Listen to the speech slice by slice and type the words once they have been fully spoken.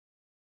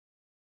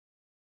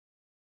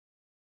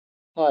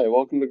Hi,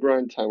 welcome to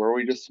Grind Time, where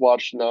we just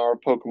watched an hour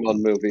of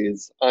Pokemon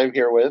movies. I'm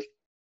here with,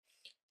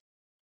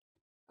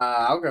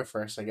 I'll go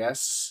first, I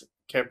guess.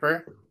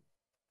 Kipper.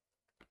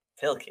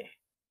 Filky.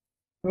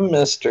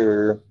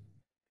 Mr.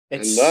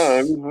 and It's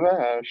I'm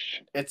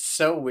Vash. it's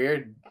so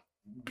weird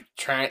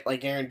trying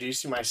like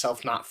introducing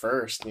myself not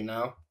first, you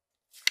know?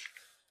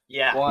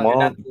 Yeah, Well, you're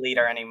not the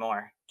leader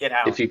anymore. Get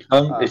out. If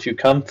you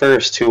come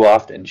first too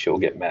often, she'll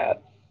get mad.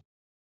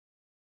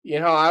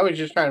 I was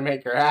just trying to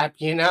make her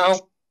happy, you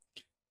know?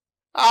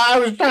 I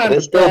was trying But my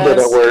it still didn't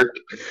best. work.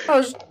 I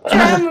was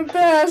trying my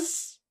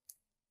best.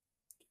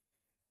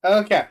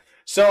 Okay.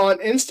 So on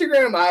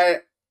Instagram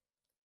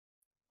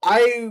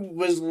I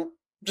was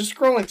just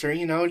scrolling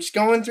through, just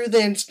going through the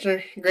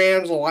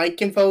Instagrams,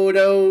 liking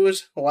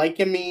photos,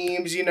 liking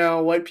memes,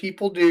 what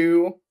people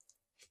do.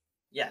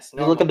 Yes,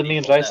 You look at the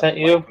memes I sent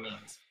you?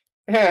 Memes.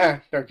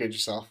 Yeah, don't kid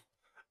yourself.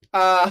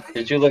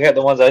 Did you look at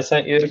the ones I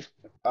sent you?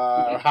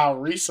 How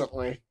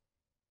recently?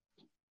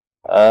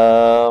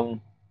 Um,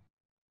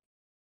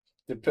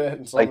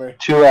 Depends. like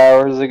 2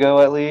 hours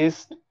ago at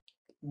least.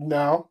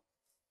 No.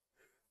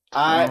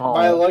 By the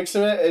Oh. looks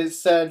of it, it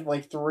said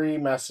like 3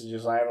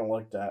 messages I haven't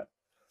looked at.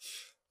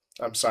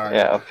 I'm sorry.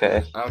 Yeah,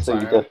 okay. I'm So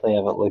you sorry. definitely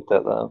haven't looked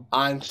at them.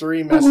 I'm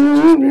 3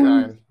 messages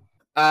behind.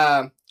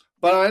 But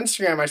on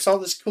Instagram, I saw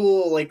this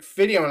cool like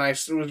video, and I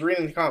was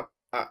reading the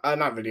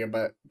not video,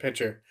 but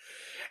picture,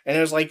 and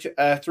it was like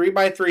a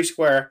 3x3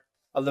 square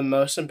of the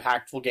most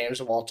impactful games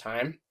of all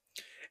time.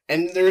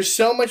 And there's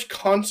so much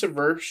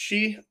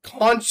controversy.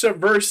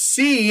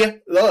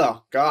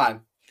 Oh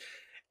God.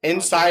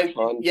 Inside,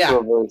 yeah.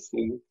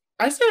 Controversy.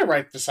 I said it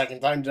right the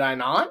second time, did I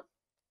not?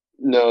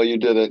 No, you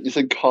didn't. You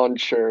said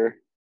concher.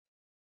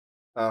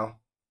 Oh.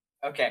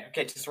 Okay,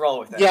 just roll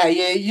with it.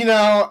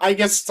 Yeah, I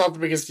guess it's not the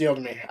biggest deal to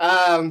me.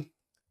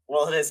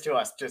 Well, it is to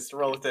us. Just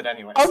roll with it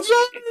anyway. I'm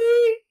sorry.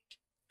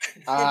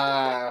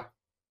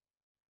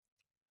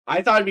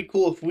 I thought it'd be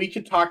cool if we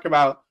could talk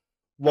about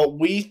what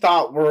we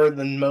thought were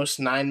the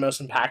 9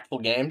 most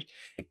impactful games,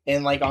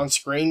 and like on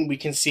screen we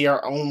can see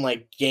our own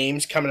like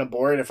games coming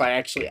aboard if I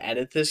actually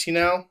edit this,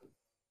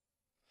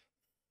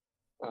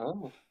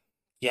 Oh.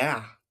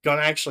 Yeah,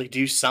 gonna actually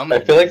do I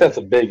something. feel like that's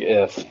a big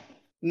if.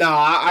 No,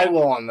 I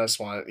will on this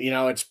one.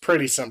 It's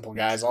pretty simple,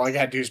 guys. All I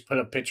gotta do is put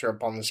a picture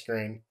up on the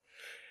screen.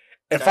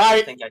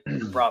 I think I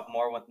brought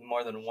more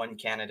than one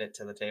candidate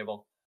to the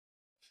table.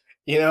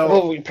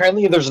 Well,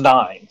 apparently there's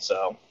 9,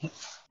 so.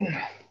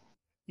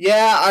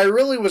 Yeah, I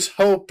really was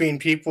hoping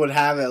people would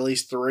have at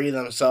least 3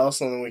 themselves,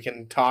 so then we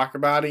can talk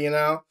about it, And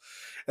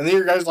then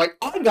your guys like,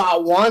 I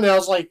got one, and I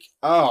was like,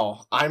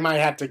 oh, I might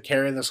have to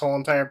carry this whole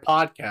entire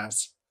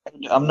podcast.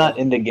 I'm not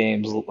into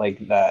games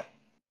like that.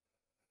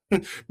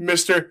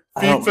 Mr.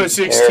 I don't FIFA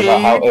 16, care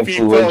about how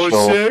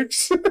FIFA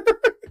 06.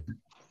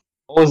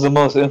 What was the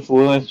most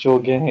influential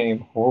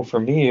game? Well, for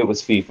me, it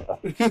was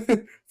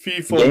FIFA.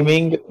 FIFA.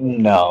 Gaming?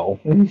 No.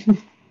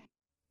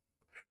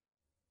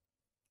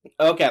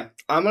 Okay,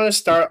 I'm going to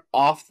start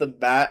off the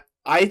bat.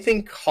 I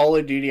think Call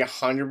of Duty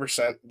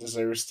 100%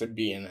 deserves to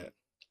be in it.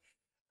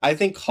 I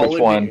think Call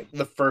of Duty,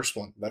 the first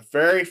one, the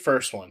very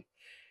first one.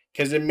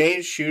 Because it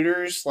made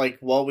shooters like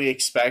what we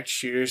expect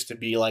shooters to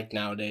be like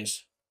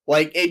nowadays.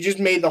 Like, it just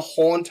made the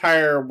whole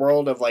entire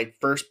world of like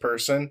first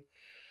person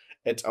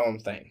its own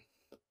thing.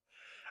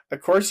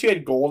 Of course, you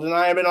had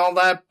GoldenEye and all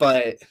that,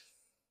 but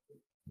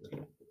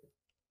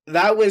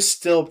that was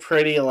still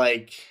pretty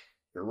like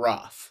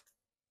rough.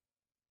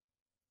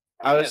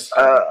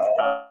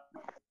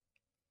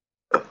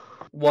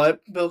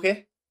 What,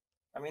 Bilky?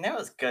 I mean, that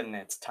was good in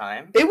its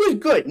time. It was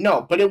good,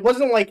 no, but it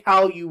wasn't like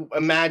how you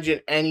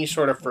imagine any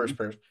sort of first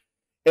person.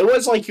 It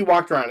was like you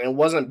walked around, and it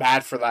wasn't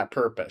bad for that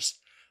purpose.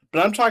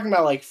 But I'm talking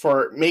about like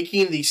for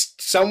making these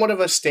somewhat of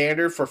a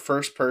standard for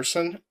first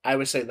person. I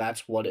would say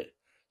that's what it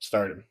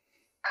started.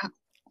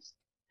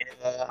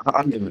 Yeah,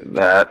 I'll give it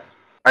that.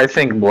 I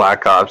think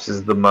Black Ops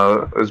is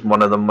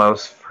one of the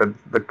most for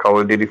the Call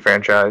of Duty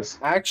franchise.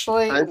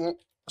 Actually,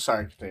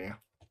 sorry, continue.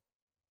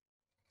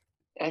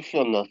 I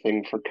feel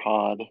nothing for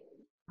COD.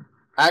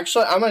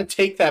 Actually, I'm gonna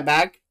take that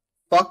back.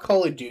 Fuck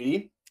Call of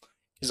Duty,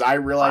 because I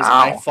realized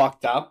I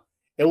fucked up.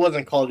 It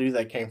wasn't Call of Duty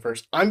that came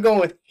first. I'm going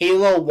with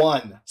Halo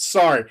 1.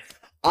 Sorry.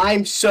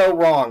 I'm so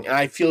wrong, and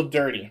I feel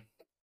dirty.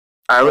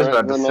 I was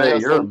about to say,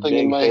 you're a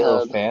big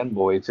Halo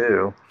fanboy,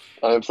 too.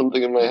 I have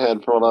something in my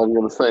head for what I'm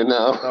going to say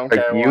now.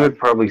 Okay, you would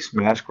probably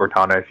smash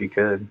Cortana if you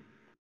could.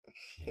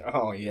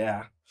 Oh,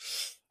 yeah.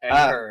 And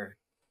her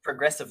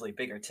progressively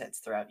bigger tits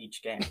throughout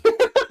each game.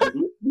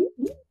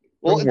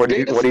 Well, what do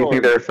you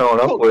think they're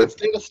filling up with? It's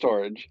data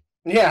storage.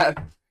 Yeah.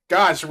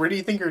 Gosh, where do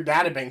you think your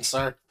data banks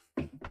are?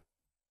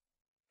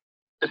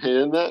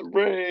 In that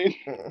brain.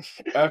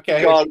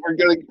 Okay. God, we're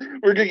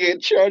gonna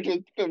get charged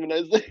with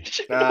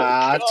feminization.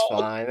 Nah, it's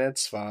fine.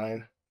 It's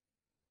fine.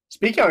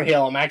 Speaking of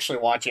Halo, I'm actually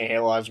watching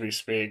Halo as we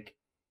speak.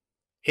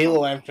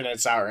 Halo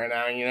Infinite's out right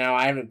now.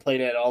 I haven't played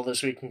it all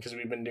this weekend because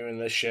we've been doing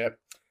this shit.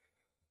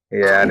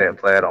 Yeah, I didn't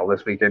play it all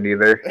this weekend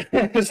either.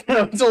 It's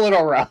a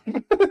little rough.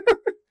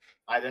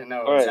 I didn't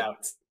know it was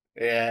out.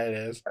 Yeah, it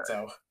is.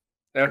 So.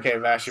 Okay,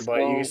 Vashy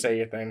boy, you can say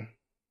your thing.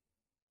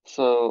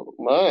 So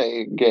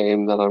my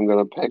game that I'm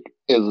gonna pick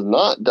is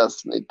not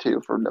Destiny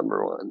 2 for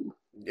number one.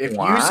 If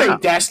Wow. you say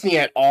Destiny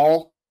at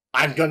all,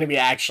 I'm going to be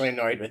actually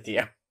annoyed with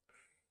you.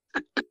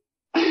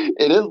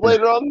 It is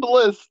later on the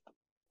list.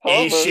 It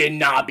However, should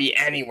not be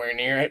anywhere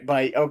near it,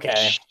 but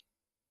okay.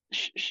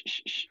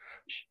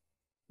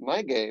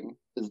 My game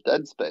is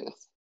Dead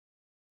Space.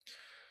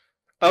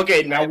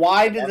 Okay, now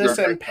why did Never this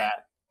heard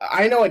impact? that.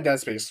 I know it Dead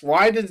Space.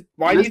 Why do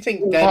you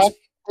think Dead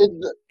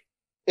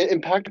It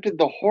impacted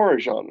the horror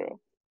genre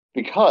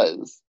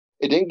because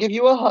it didn't give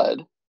you a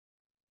HUD.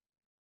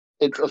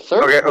 It's a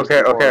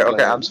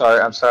Okay. I'm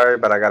sorry,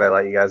 but I gotta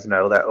let you guys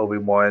know that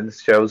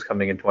Obi-Wan's show is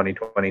coming in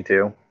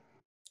 2022.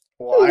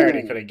 Well, I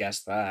already could have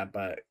guessed that,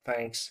 but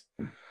thanks.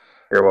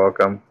 You're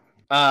welcome.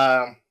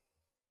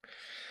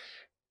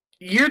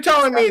 You're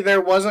telling me there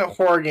wasn't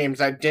horror games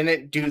that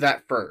didn't do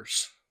that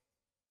first?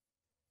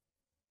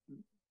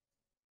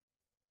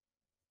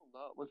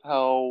 Not with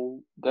how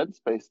Dead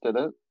Space did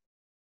it.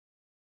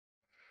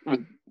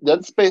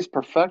 Dead Space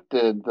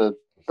perfected the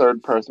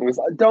third person because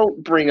I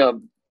don't bring up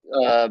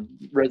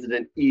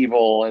Resident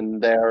Evil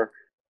and their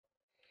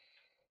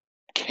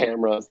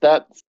cameras.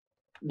 That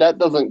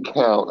doesn't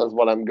count as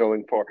what I'm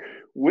going for.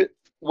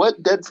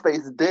 What Dead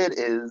Space did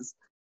is,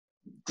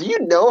 do you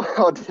know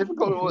how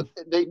difficult it was?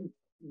 They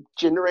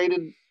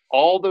generated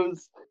all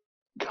those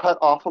cut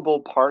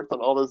offable parts on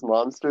all those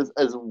monsters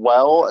as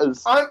well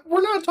as.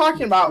 We're not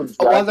talking about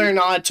whether or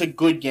not it's a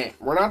good game.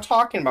 We're not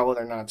talking about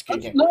whether or not it's a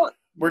good game.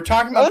 We're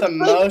talking about the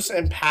most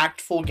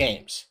impactful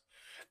games.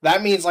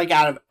 That means, like,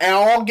 out of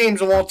all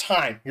games of all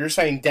time, you're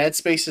saying Dead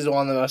Space is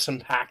one of the most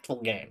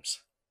impactful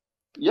games.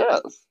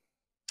 Yes.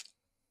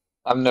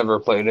 I've never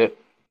played it.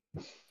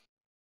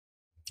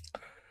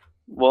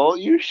 Well,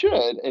 you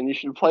should, and you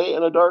should play it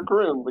in a dark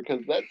room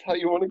because that's how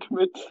you want to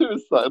commit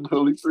suicide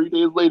only 3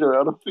 days later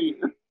out of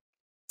fear.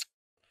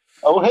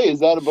 Oh, hey, is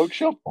that a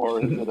bookshelf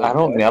or is it? I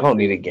don't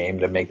need a game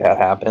to make that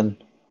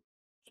happen.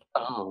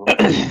 Oh.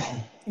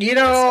 You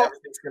know,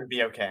 everything's gonna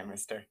be okay,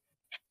 Mister.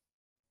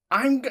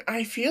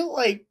 I feel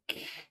like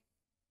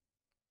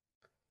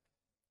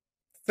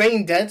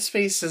saying Dead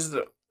Space is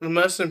the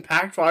most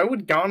impactful. I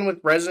would have gone with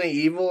Resident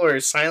Evil or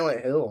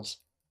Silent Hills.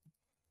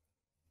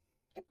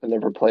 I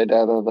never played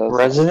out of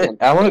those.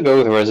 I want to go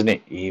with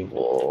Resident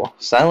Evil.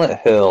 Silent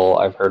Hill,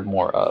 I've heard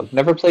more of.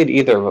 Never played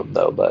either of them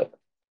though, but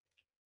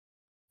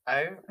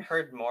I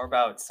heard more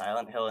about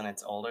Silent Hill in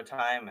its older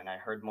time, and I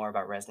heard more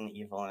about Resident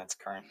Evil in its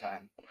current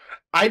time.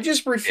 I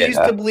just refuse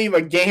to believe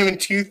a game in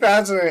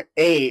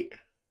 2008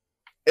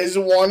 is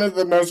one of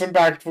the most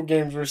impactful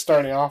games we're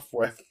starting off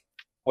with.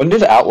 When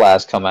did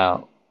Outlast come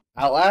out?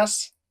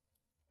 Outlast?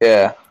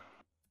 Yeah.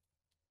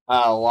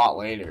 A lot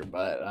later,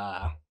 but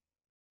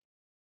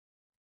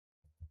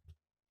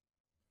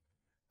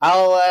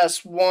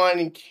Outlast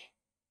 1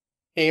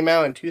 came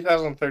out in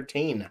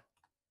 2013.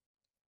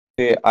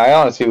 Yeah, I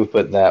honestly would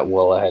put that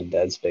well ahead of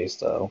Dead Space,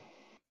 though.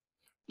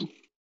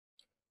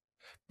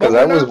 Because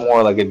that was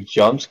more like a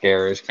jump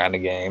scares kind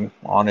of game,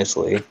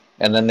 honestly.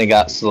 And then they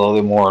got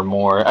slowly more and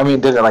more. I mean,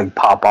 it didn't like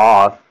pop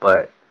off,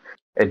 but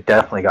it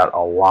definitely got a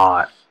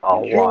lot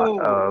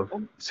of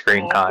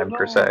screen time,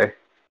 per se.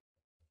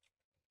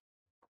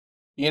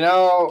 You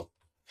know,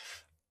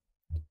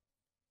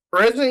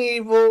 Resident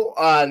Evil,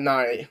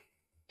 no.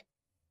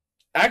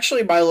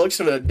 Actually, by the looks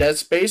of it, Dead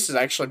Space is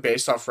actually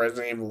based off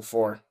Resident Evil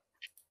 4.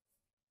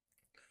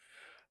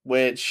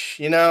 Which,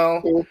 you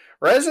know,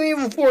 Resident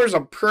Evil 4 is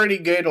a pretty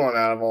good one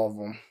out of all of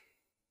them.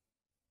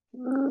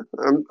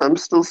 I'm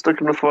still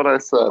sticking with what I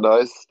said.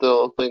 I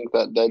still think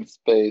that Dead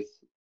Space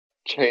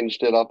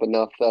changed it up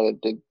enough that it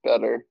did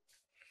better.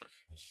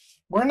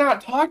 We're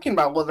not talking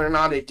about whether or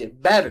not it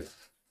did better.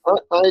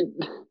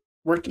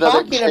 We're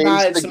talking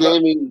about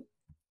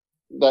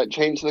that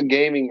changed the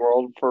gaming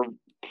world for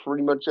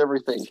pretty much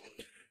everything.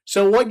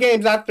 So what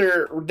games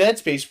after Dead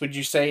Space would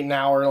you say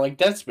now are like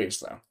Dead Space,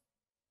 though?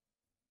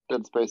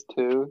 Dead Space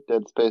 2,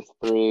 Dead Space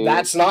 3.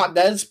 That's not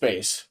Dead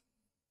Space.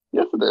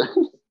 Yes, it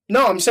is.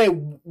 No, I'm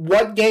saying,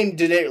 what game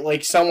did it,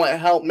 like, somewhat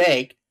help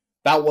make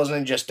that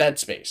wasn't just Dead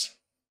Space?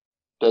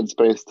 Dead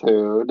Space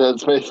 2, Dead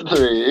Space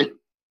 3.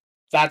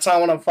 That's not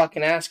what I'm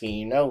fucking asking.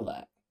 You know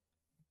that.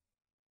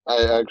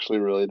 I actually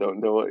really don't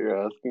know what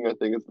you're asking. I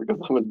think it's because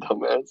I'm a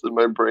dumbass and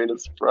my brain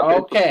is fried.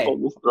 Okay.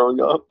 Almost throwing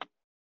up.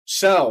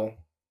 So,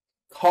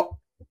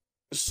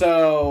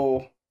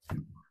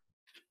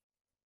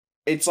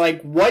 it's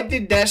like, what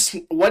did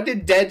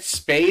Dead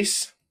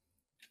Space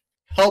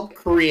help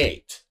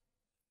create?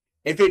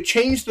 If it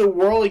changed the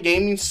world of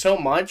gaming so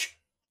much,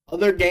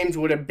 other games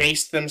would have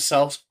based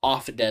themselves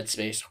off of Dead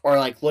Space, or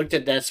like looked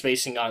at Dead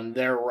Space and gone,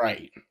 they're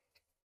right.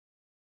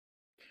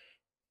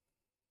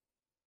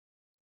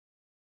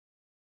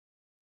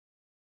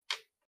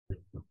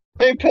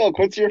 Hey, Pilk,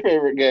 what's your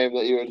favorite game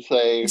that you would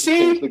say?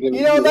 See,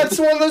 you know, that's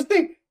one of those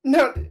things.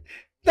 No,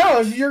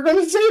 if you're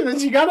going to say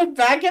this, you got to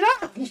back it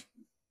up.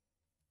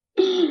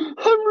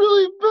 I'm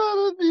really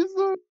bad at these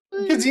things.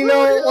 Because, you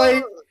know,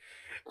 like,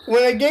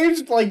 when a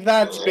game's like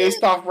that's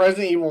based off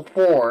Resident Evil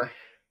 4,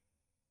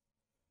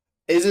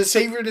 is it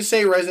safer to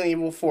say Resident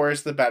Evil 4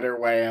 is the better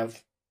way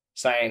of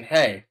saying,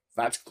 hey,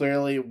 that's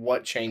clearly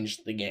what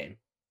changed the game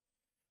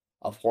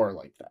of horror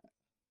like that.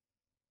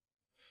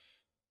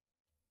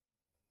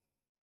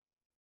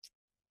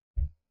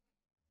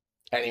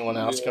 Anyone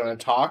else going to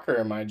talk, or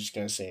am I just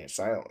going to say in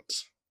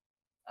silence?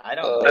 I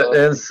don't know.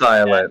 In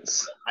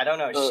silence. I don't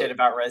know shit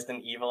about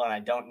Resident Evil, and I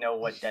don't know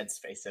what Dead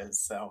Space is,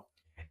 so.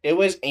 It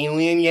was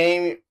Alien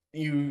game.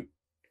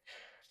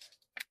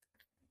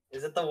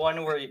 Is it the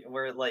one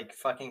where it, like,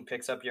 fucking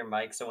picks up your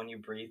mic, so when you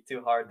breathe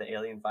too hard, the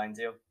alien finds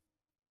you?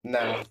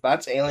 No,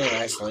 that's Alien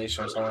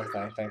Isolation or something like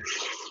that, I think.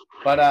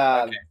 But,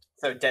 okay.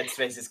 So Dead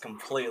Space is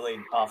completely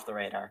off the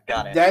radar.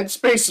 Got it. Dead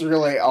Space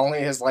really only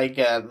is like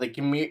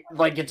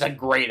it's a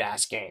great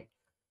ass game,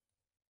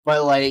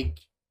 but like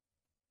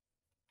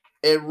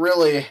it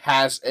really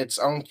has its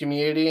own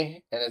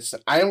community, and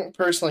I don't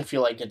personally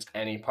feel like it's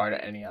any part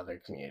of any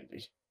other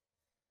community.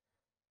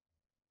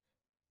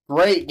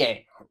 Great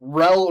game,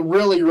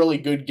 really really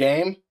good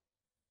game.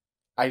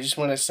 I just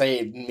want to say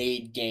it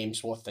made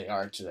games what they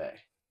are today.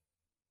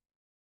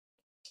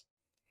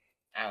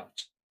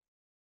 Ouch.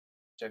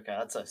 Okay,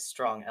 that's a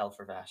strong L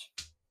for Vash.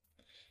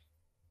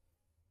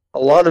 A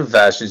lot of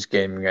Vash's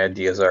gaming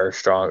ideas are a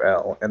strong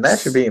L, and that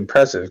should be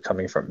impressive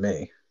coming from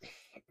me.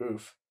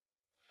 Oof.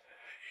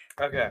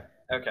 Okay.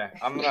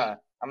 I'm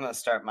gonna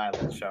start my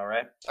little show,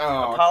 right?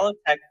 Oh.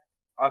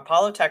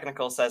 Apollo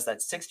Technical says that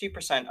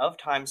 60% of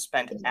time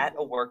spent at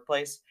a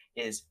workplace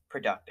is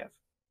productive.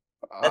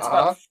 That's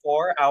about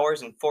 4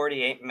 hours and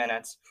 48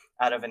 minutes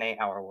out of an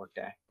 8-hour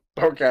workday.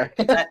 Okay.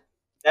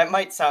 that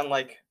might sound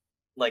like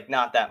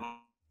not that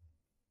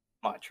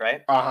much,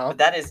 right? But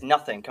that is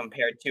nothing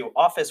compared to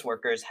office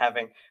workers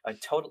having a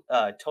total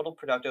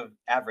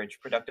average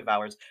productive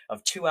hours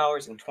of 2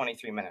 hours and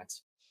 23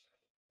 minutes.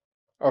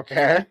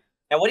 Okay.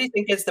 Now, what do you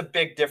think is the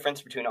big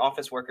difference between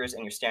office workers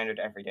and your standard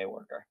everyday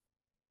worker?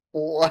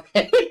 What?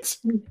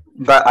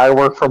 But I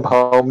work from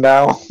home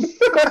now.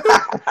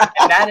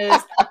 And that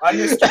is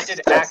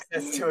unrestricted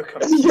access to a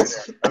computer,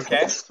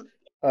 okay?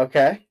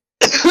 Okay.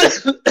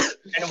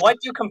 And what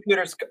do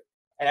computers...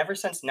 And ever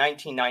since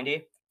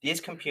 1990, these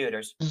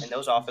computers and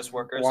those office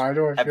workers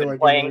have been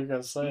playing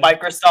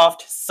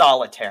Microsoft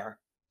Solitaire.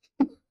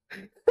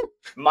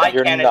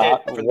 You're candidate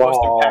for the most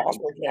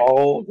impactful game.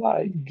 Oh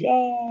my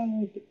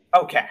god.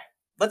 Okay,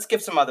 let's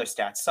give some other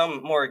stats,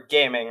 some more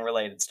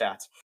gaming-related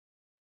stats.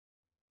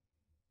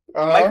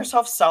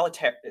 Microsoft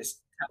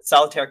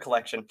Solitaire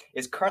Collection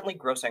is currently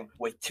grossing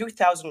with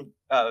 2,000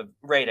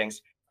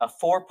 ratings, a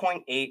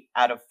 4.8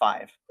 out of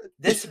 5.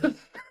 This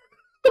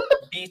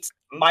beats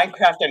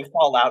Minecraft and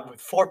Fallout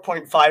with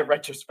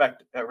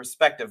 4.5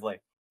 respectively.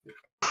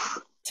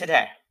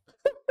 Today,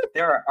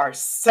 there are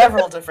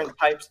several different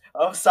types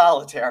of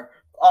solitaire,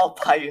 all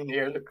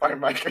pioneered by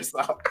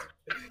Microsoft.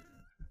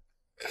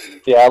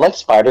 Yeah, I like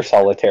Spider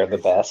Solitaire the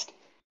best.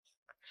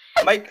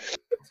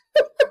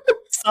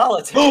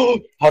 Solitaire.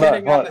 Hold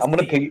on. I'm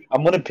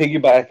gonna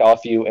piggyback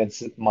off you and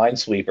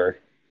Minesweeper.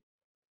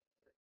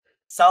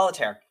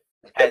 Solitaire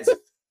has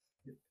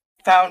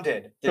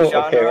founded the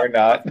genre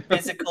of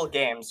physical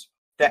games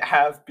that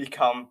have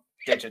become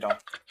digital.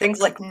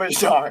 Things like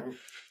Mahjong,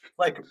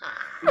 like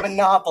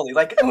Monopoly,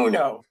 like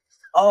Uno,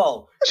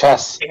 all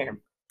chess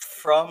came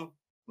from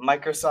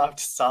Microsoft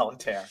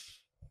Solitaire.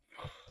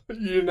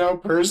 You know,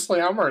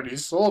 personally, I'm already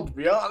sold, to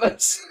be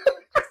honest.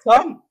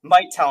 Some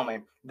might tell me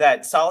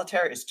that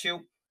Solitaire is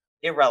too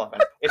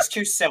irrelevant. It's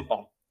too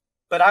simple.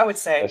 But I would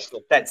say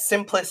that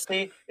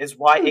simplicity is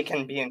why it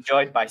can be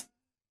enjoyed by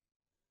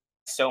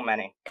so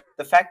many.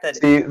 The fact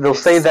that they'll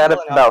say that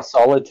about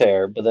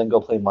Solitaire, but then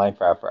go play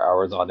Minecraft for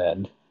hours on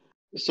end.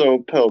 So,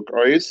 Pilk,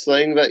 are you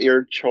saying that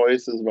your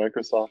choice is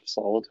Microsoft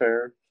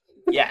Solitaire?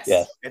 Yes.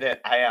 It is.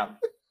 I am.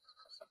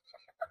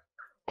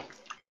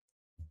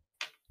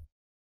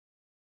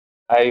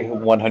 I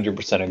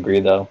 100% agree,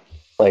 though.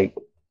 Like,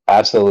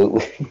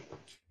 absolutely.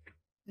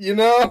 You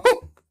know,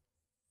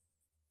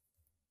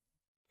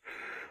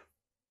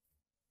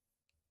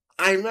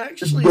 I'm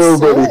actually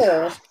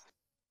sold.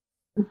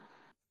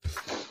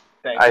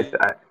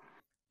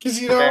 Because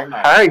you know, all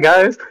right,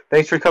 guys,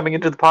 thanks for coming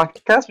into the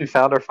podcast. We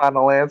found our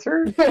final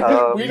answer.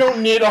 We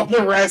don't need all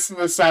the rest of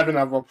the 7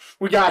 of them.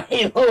 We got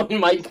Halo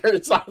and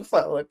Microsoft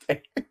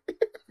Solitaire.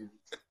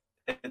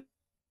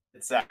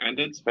 And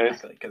Dead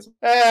Space, because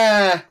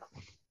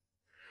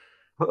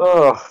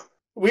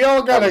we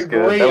all got to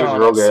agree that was on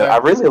real it. Good. So. I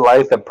really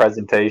liked the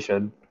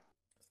presentation.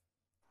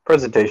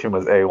 Presentation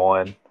was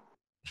A1.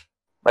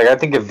 Like, I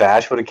think if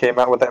Vash would have came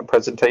out with that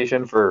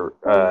presentation for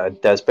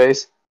Dead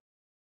Space,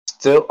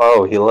 he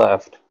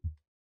left.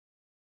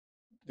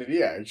 Did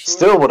he actually?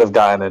 Still would have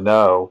gotten a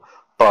no,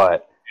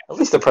 but at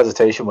least the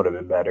presentation would have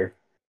been better.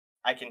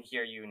 I can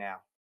hear you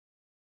now.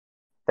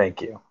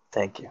 Thank you.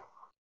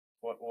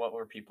 What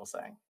were people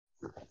saying?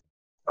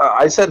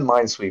 I said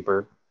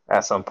Minesweeper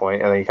at some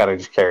point, and then you kind of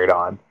just carried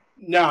on.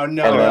 No.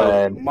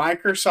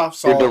 Microsoft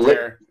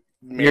Solitaire.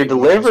 Your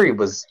delivery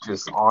was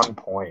just on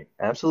point.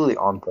 Absolutely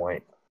on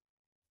point.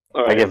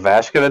 Like, if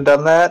Vash could have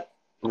done that,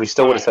 we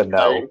still would have said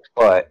no,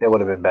 but it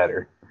would have been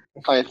better.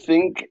 I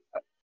think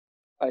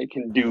I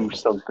can do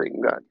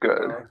something that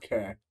good.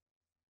 Okay.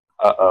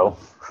 Uh-oh.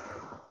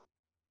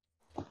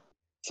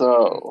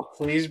 So,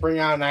 please bring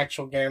out an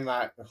actual game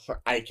that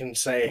I can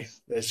say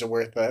is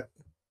worth it.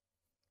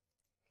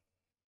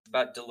 It's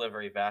about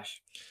delivery,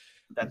 Bash.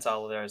 That's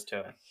all there is to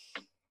it.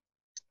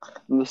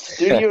 the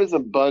studios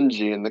of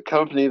Bungie and the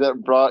company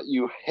that brought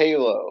you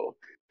Halo.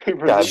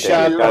 God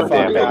damn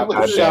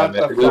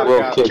it. We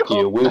will kick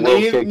you. We will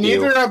kick you.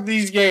 Neither of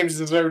these games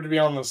deserve to be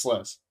on this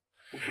list.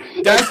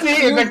 Destiny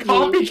is a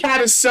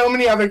copycat of so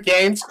many other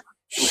games.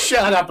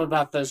 Shut up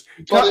about this.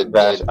 What did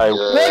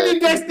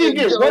Destiny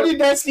do? What did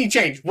Destiny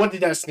change? What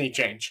did Destiny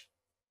change?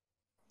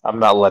 I'm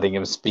not letting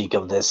him speak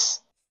of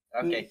this.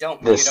 Okay,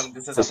 don't mute him.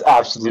 This is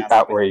absolute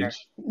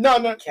outrage. No.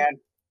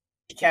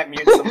 You can't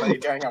mute somebody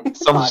during a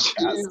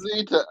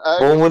podcast.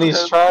 Well, when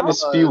he's trying to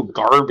spew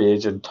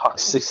garbage and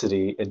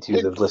toxicity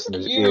into the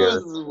listener's ear.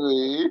 Excuse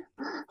me,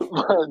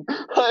 but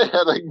I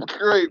had a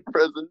great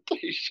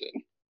presentation.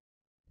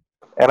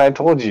 And I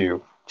told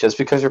you, just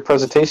because your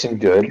presentation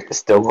good, it's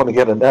still going to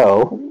get a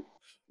no.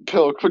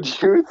 Pilk, would you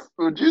say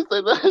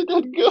that I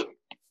did good?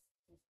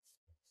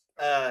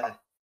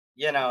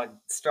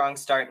 Strong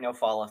start, no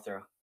follow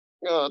through.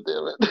 Oh,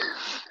 damn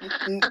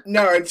it.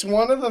 No, it's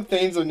one of the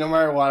things that no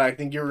matter what, I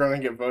think you're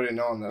going to get voted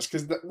no on this.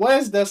 Because what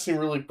has Destiny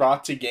really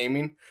brought to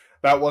gaming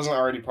that wasn't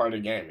already part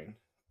of gaming?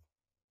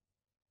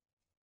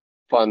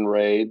 Fun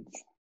raids.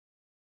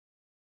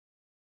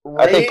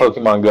 I think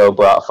Pokemon Go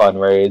brought fun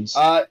raids.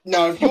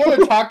 No, if you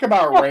want to talk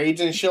about raids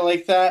and shit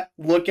like that,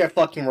 look at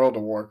fucking World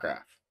of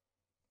Warcraft.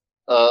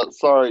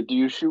 Sorry, do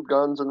you shoot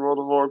guns in World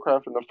of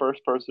Warcraft in the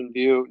first-person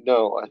view?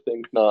 No, I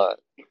think not.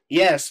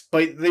 Yes,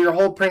 but your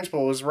whole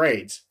principle was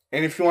raids.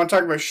 And if you want to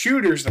talk about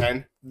shooters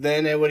then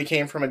it would have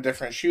came from a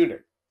different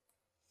shooter.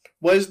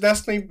 What has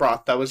Destiny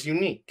brought that was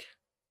unique?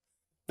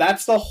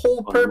 That's the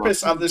whole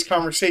purpose of this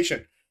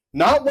conversation.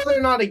 Not whether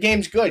or not a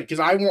game's good, because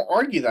I won't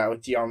argue that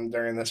with you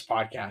during this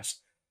podcast.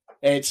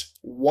 It's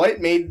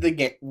what made the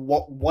game.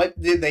 What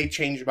did they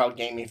change about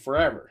gaming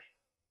forever?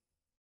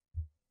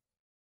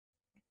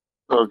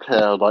 Okay,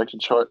 I'd like to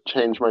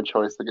change my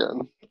choice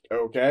again.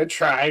 Okay,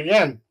 try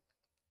again.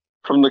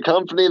 From the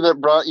company that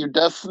brought you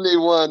Destiny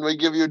 1, we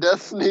give you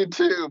Destiny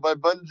 2 by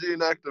Bungie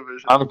and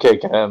Activision. I'm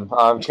kicking him.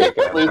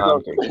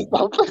 Please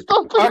don't.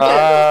 Okay.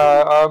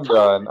 I'm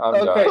done. I'm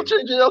done.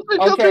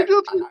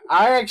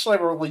 I actually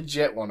have a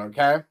legit one,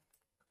 okay?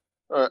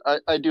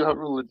 Alright, I do have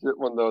a legit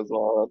one that was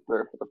all up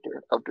there.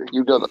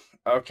 You got it.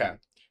 Okay.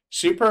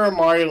 Super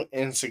Mario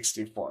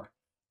N64.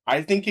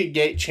 I think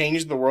it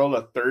changed the world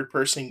of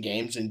third-person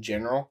games in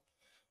general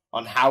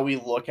on how we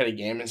look at a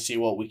game and see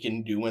what we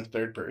can do in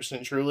third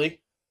person,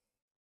 truly.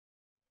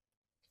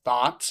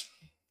 Thoughts?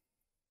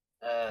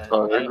 I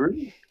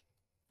agree.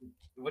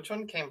 Which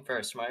one came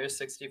first, Mario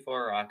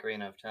 64 or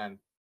Ocarina of Time?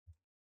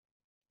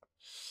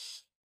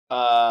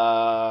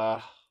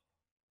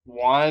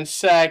 1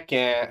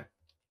 second.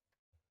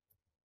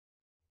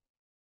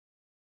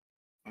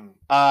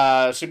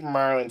 Super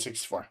Mario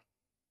N64.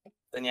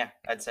 Then yeah,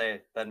 I'd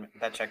say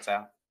that checks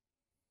out.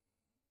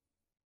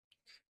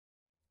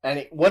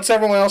 And what's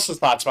everyone else's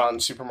thoughts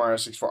about Super Mario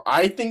 64?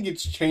 I think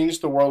it's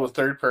changed the world of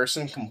third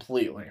person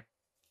completely.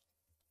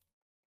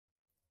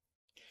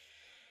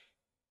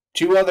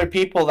 Two other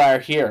people that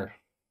are here.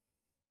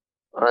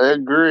 I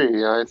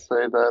agree. I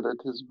say that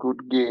it is a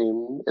good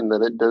game and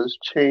that it does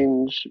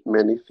change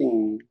many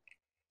things.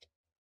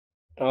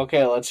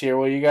 Okay, let's hear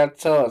what you got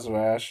to tell us,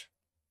 Vash.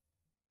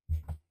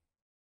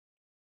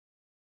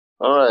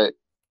 Alright.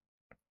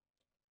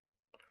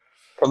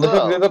 From the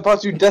company that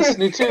brought you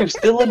Destiny 2,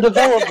 still in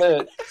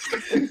development.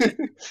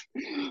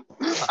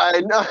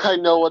 I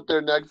know what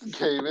their next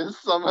game is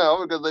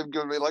somehow because they've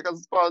given me like a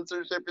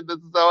sponsorship and this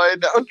is how I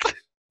announce it.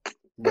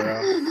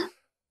 Bro.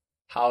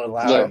 How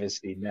loud.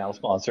 Obviously now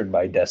sponsored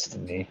by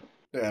Destiny.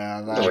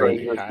 Yeah,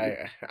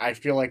 I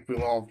feel like we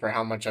won't for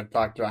how much I've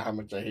talked about how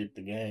much I hate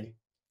the game.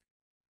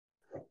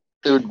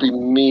 It would be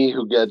me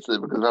who gets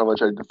it because of how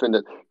much I defend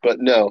it. But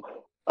no,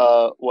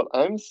 what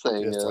I'm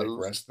saying just is... like the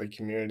rest of the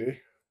community.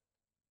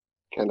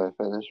 Can I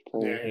finish,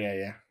 please?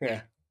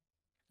 Yeah.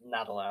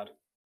 Not allowed.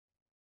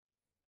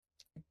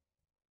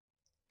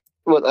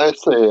 What I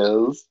say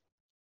is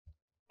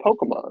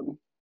Pokemon.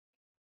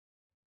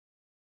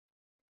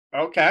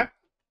 Okay.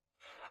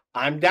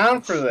 I'm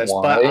down for this,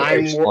 but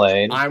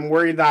I'm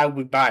worried that I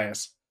would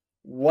bias.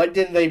 What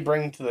did they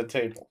bring to the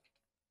table?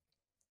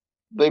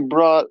 They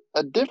brought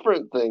a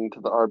different thing to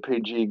the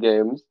RPG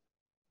games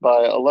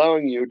by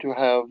allowing you to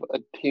have a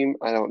team.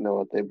 I don't know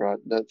what they brought.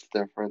 That's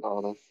different,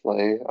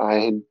 honestly.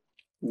 I'm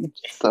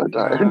so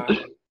tired.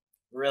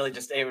 Really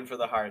just aiming for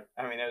the heart.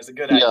 I mean, it was a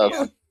good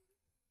idea.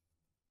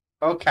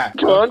 Okay.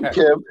 Come on,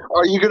 Kim.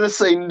 Are you going to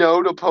say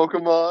no to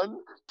Pokemon?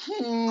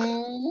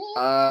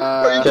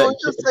 Are you going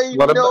to say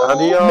no? How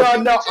do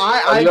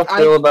y'all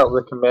feel about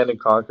the Command and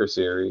Conquer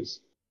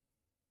series?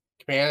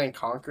 Command and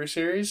Conquer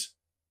series?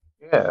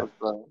 Yeah.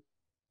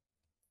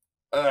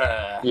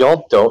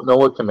 Y'all don't know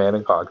what Command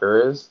and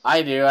Conquer is?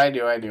 I do. I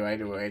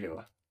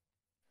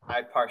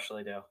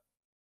partially do.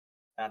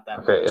 Not that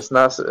much. It's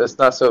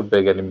not so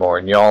big anymore,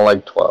 and y'all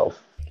like 12.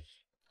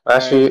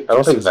 Actually, I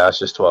don't think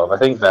Vash is 12. I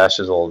think Vash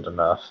is old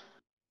enough.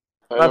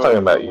 I'm not talking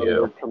about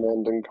you.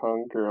 Command and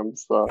Conquer. I'm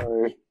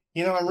sorry.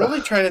 You know, I'm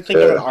really trying to think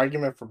of an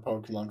argument for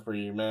Pokemon for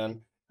you,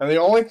 man. And the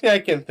only thing I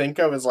can think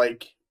of is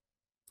like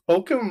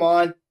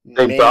Pokemon.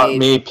 They brought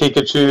me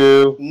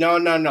Pikachu.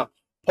 No.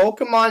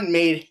 Pokemon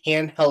made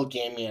handheld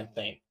gaming a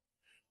thing,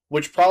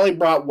 which probably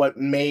brought what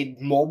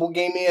made mobile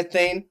gaming a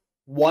thing.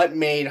 What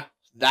made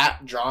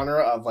that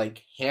genre of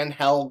like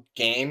handheld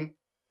game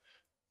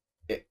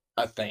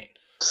a thing?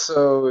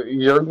 So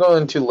you're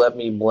going to let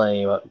me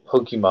blame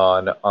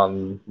Pokemon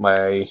on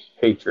my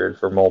hatred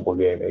for mobile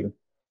gaming?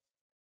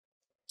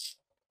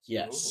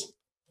 Yes.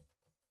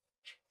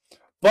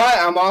 But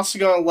I'm also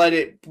going to let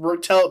it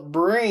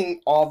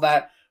bring all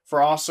that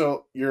for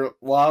also your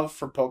love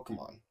for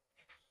Pokemon.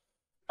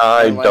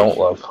 I don't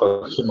love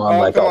Pokemon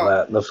like all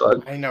that. The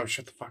fuck? I know,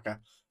 shut the fuck up.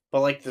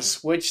 But like the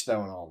Switch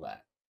though and all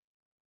that.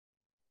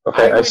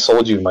 Okay, I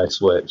sold you my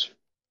Switch.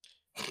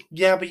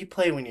 Yeah, but you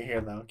play when you're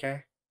here though,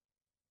 okay?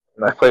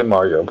 I play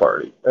Mario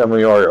Party.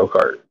 Mario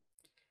Kart.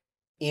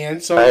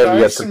 And so I have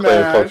yet to play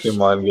a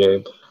Pokemon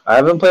game. I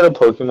haven't played a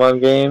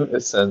Pokemon game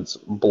since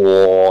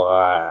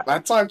blah.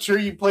 That's not true.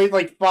 You played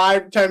like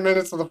 5-10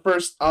 minutes of the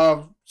first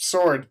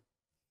Sword.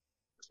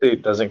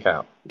 It doesn't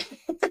count.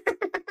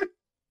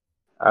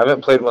 I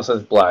haven't played one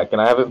since Black, and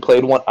I haven't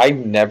played one.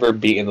 I've never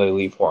beaten the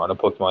Elite Four on a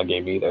Pokemon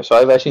game either, so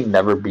I've actually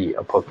never beat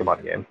a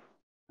Pokemon game.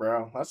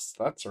 Bro, that's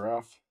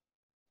rough.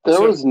 There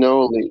was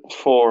no Elite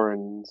Four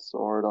in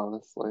Sword,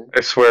 honestly.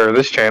 I swear,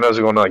 this channel is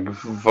going to like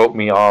vote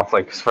me off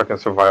like fucking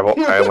Survival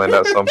Island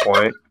at some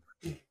point.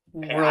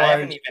 I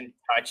haven't even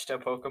touched a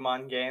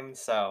Pokemon game,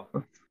 so.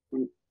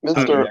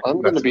 Mister,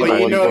 I'm going to be the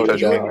one.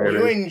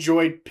 You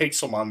enjoyed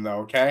Pixelmon though,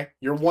 okay?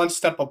 You're one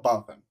step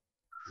above him.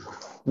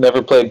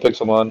 Never played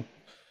Pixelmon.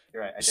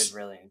 You're right. I did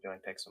really enjoy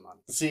Pixelmon.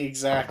 See,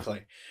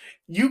 exactly.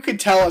 You could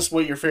tell us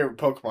what your favorite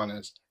Pokemon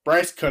is.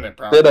 Bryce couldn't,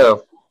 probably.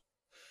 Ditto.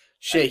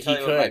 Shit, he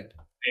could.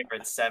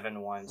 Favorite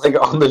 7 ones.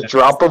 Like on the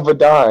drop of a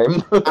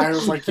dime. I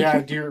was like, yeah,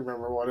 I do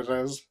remember what it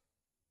is.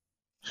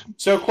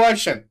 So,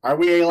 question: are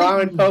we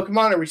allowing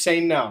Pokemon, or are we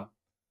saying no?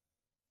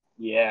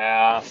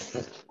 Yeah.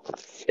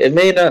 It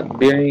may not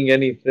bring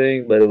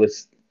anything, but it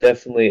was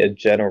definitely a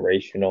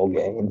generational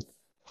game.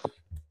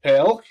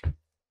 Pale,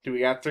 do we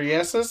got 3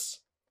 yeses?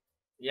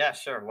 Yeah,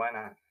 sure. Why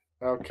not?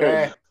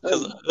 Okay.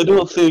 I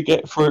don't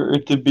think for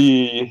it to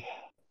be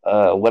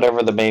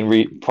whatever the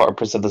main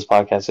purpose of this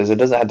podcast is, it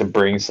doesn't have to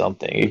bring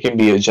something. It can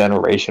be a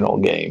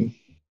generational game.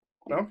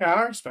 Okay,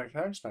 I respect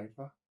that.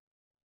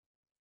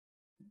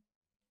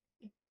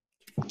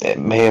 It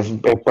may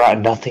have brought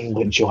nothing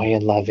but joy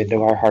and love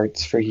into our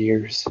hearts for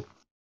years.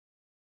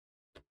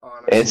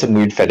 Honestly. And some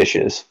weird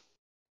fetishes.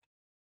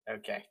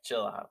 Okay,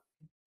 chill out.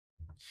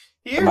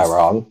 Am I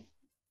wrong?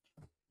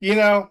 You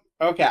know,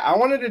 okay, I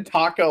wanted to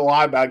talk a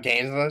lot about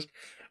games in this,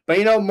 but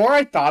you know, more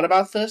I thought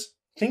about this,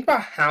 think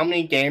about how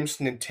many games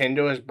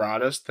Nintendo has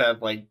brought us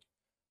that like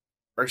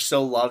are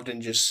so loved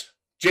and just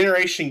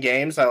generation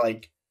games that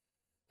like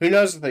who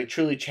knows if they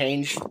truly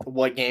changed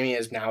what gaming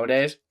is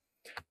nowadays.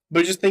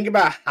 But just think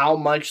about how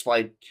much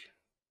like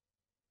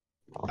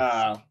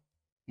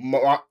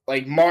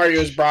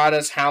Mario's brought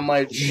us, how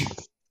much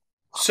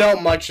so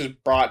much is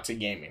brought to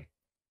gaming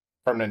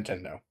from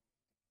Nintendo.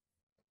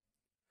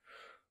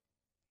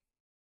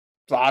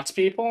 Thoughts,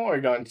 people? Are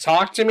you going to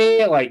talk to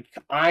me? Like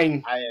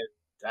I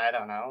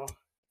don't know.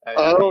 I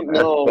don't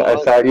know.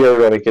 I thought you were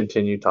going to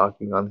continue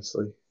talking,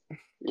 honestly.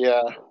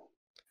 Yeah.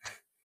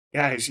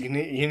 Guys, you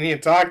need to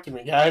talk to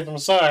me, guys. I'm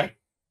sorry.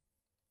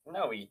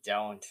 No, we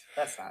don't.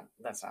 That's not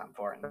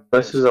important.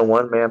 This is a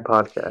one-man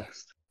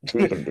podcast.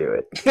 You can do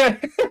it.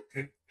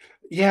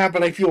 Yeah,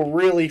 but I feel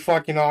really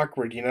fucking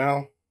awkward, you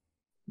know?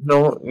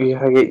 No, you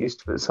gotta get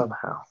used to it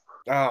somehow.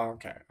 Oh,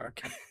 okay.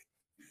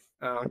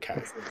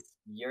 This is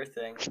your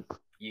thing.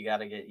 You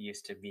gotta get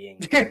used to being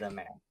the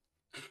man.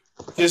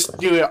 Just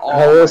do it all.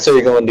 How else are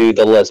you going to do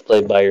the Let's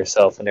Play by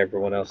yourself and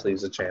everyone else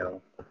leaves the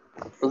channel?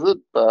 Is it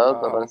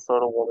bad that I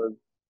sort of wanted...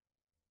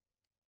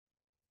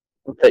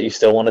 That you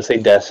still want to say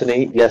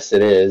Destiny? Yes,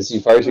 it is. You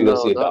probably should go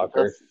see a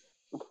doctor.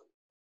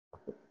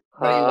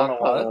 I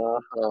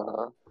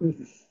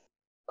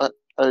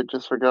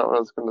just forgot what I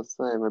was going to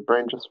say. My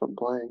brain just went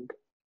blank.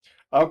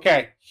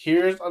 Okay,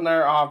 here's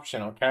another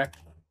option, okay?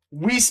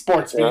 Wii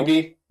Sports,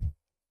 baby.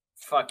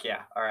 Fuck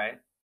yeah, alright.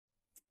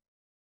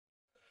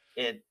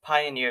 It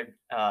pioneered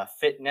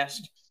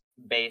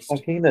fitness-based... I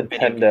think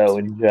Nintendo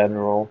in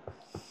general.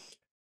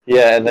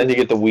 Yeah, and then you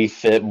get the Wii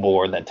Fit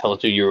board that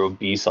tells you you're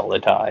obese all the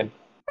time.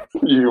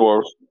 You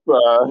are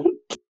fat.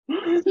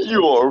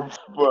 You are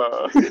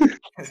fat.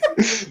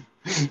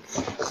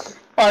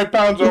 5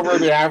 pounds over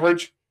the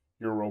average.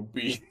 You're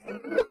obese.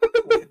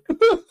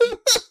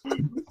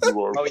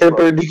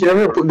 Kipper, did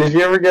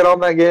you ever get on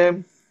that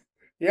game?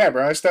 Yeah,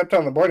 bro. I stepped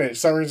on the board and for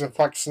some reason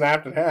fuck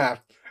snapped in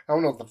half. I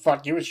don't know what the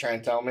fuck you was trying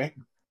to tell me.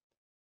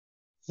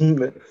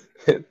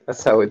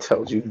 That's how it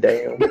tells you.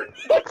 Damn.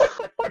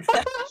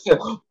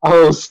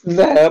 Oh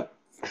snap.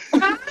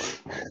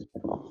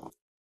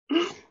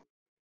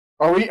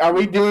 Are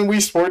we doing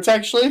Wii Sports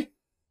actually?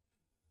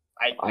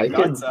 I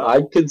thought so.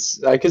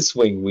 I could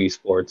swing Wii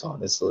Sports,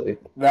 honestly.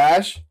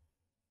 Vash,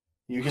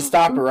 you can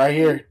stop it right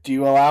here. Do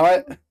you allow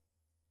it?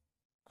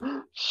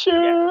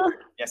 Sure.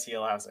 Yes, he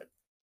allows it.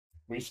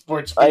 Wii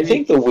Sports. I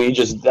think the Wii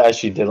just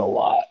actually did a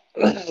lot,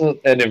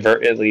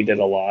 inadvertently did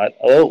a lot.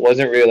 Although it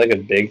wasn't really like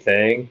a big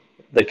thing,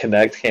 the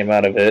Kinect came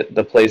out of it.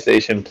 The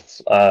PlayStation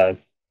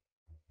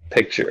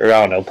picture, or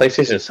I don't know,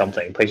 PlayStation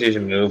something,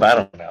 PlayStation Move. I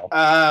don't know.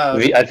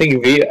 I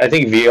think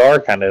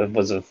VR kind of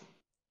was a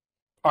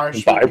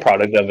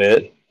byproduct of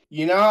it.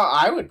 You know,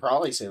 I would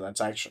probably say that's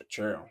actually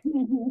true.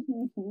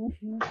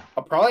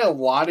 Probably a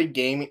lot of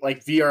gaming,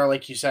 like VR,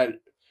 like you said,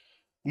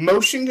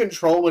 motion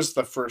control was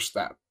the first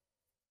step.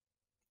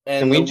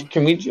 And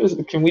can we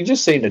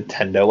just say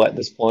Nintendo at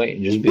this point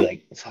and just be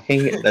like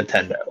fucking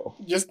Nintendo?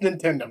 Just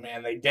Nintendo,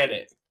 man. They did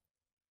it.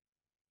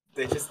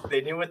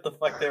 They knew what the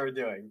fuck they were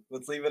doing.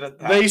 Let's leave it at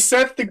that. They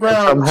set the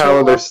ground.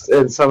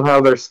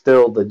 Somehow they're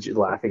still the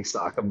laughing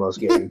stock of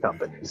most gaming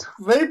companies.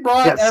 They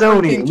brought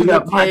everything to the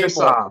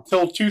table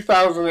till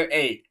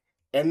 2008,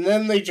 and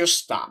then they just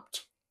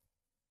stopped.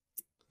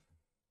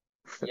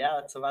 Yeah,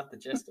 that's about the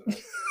gist of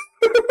it.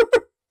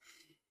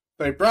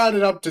 They brought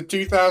it up to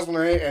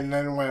 2008, and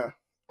then went,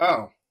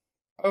 "Oh,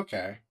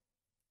 okay."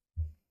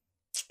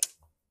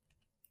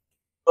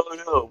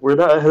 Oh no, we're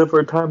not ahead of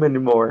our time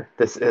anymore.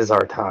 This is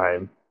our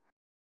time.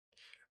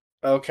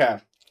 Okay,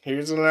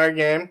 here's another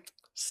game,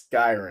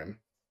 Skyrim.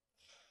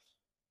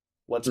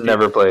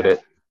 Never played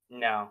it.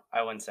 No,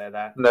 I wouldn't say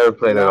that. Never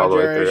played it all the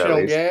way through. At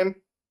least. Game?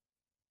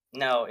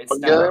 No, it's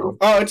not.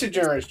 Oh, it's a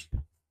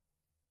generation.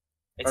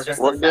 It's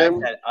just the fact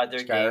that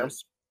other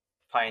games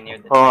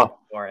pioneered the time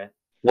for it.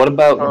 What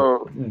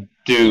about Duke?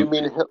 You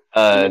mean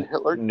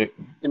Hitler?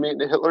 You mean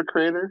the Hitler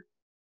creator?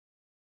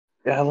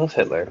 Yeah, I love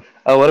Hitler.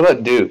 Oh, what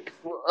about Duke?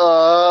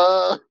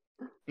 I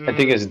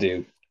think it's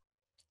Duke.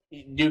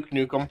 Duke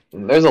Nukem.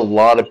 There's a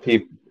lot of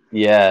people.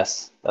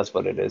 Yes, that's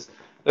what it is.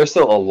 There's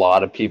still a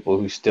lot of people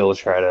who still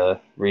try to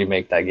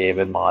remake that game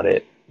and mod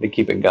it to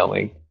keep it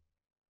going.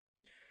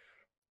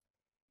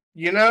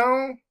 You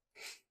know,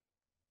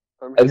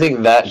 I think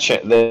that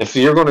if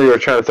you're going to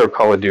try to throw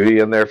Call of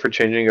Duty in there for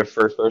changing a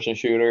first-person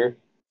shooter,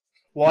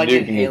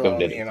 Duke Nukem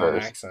did it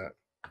first. Accent.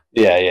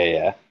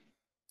 Yeah.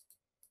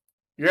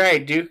 You're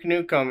right. Duke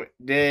Nukem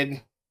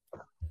did.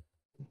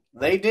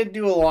 They did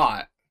do a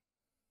lot.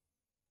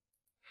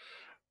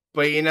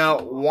 But, you know,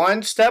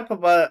 one step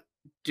about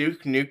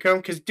Duke Nukem,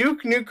 because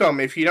Duke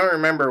Nukem, if you don't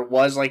remember,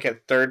 was like a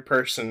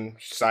third-person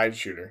side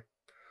shooter.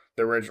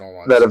 The original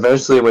one. That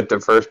eventually went to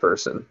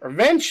first-person.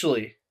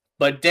 Eventually.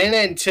 But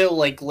didn't until,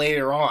 like,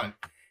 later on.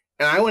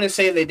 And I want to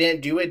say they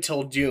didn't do it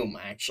till Doom,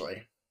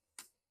 actually.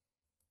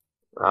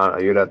 I don't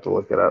know. You'd have to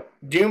look it up.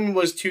 Doom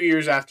was 2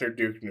 years after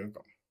Duke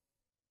Nukem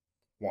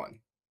 1.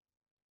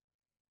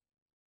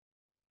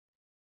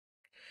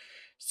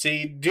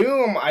 See,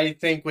 Doom, I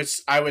think,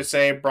 I would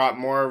say, brought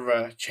more of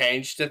a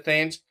change to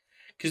things.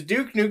 Because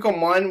Duke Nukem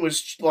 1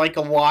 was like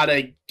a lot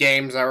of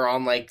games that were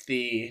on, like,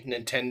 the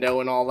Nintendo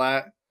and all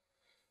that.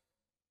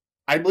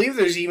 I believe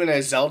there's even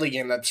a Zelda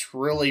game that's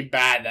really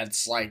bad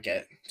that's like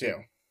it,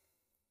 too.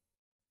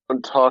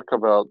 Don't talk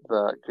about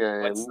that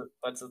game.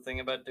 What's the thing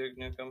about Duke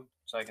Nukem?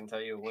 So I can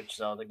tell you which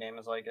Zelda game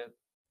is like it?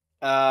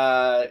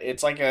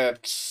 It's like a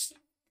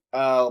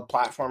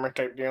platformer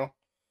type deal.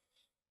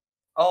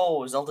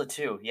 Oh, Zelda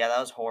 2. Yeah, that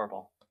was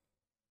horrible.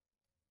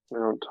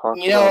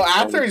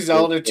 After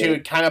Zelda 2,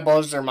 it kind of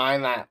blows their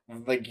mind that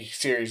the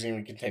series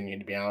even continued,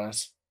 to be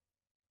honest.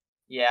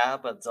 Yeah,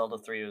 but Zelda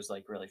 3 was,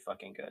 like, really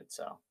fucking good,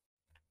 so.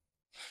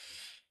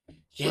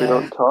 Yeah. We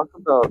don't talk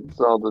about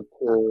Zelda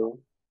 2.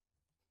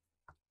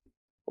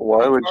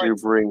 Why would you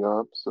bring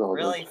up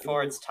Zelda 2? Really,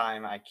 for its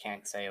time, I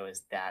can't say it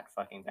was that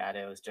fucking bad.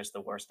 It was just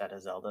the worst out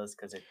of Zeldas,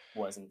 because it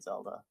wasn't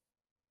Zelda.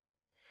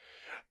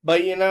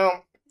 But,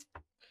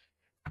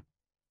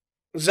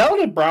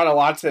 Zelda brought a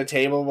lot to the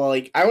table, but,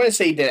 like, I wouldn't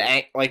say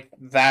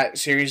that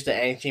series did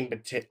anything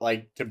but,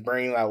 like, to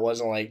bring that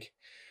wasn't, like,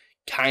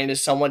 kind of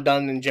somewhat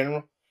done in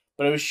general.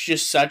 But it was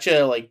just such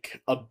a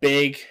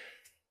big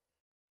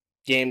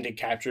game to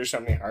capture so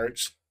many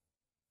hearts.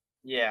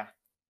 Yeah.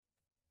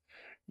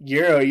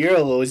 You're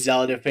a little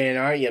Zelda fan,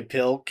 aren't you,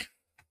 Pilk?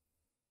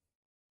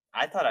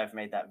 I thought I've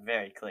made that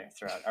very clear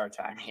throughout our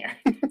time here.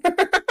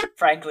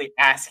 Frankly,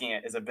 asking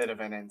it is a bit of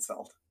an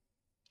insult.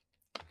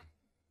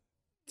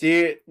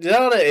 Dude,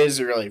 Zelda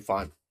is really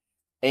fun.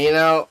 And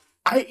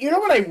you know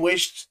what I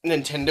wished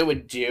Nintendo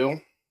would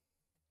do?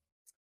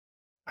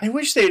 I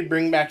wish they would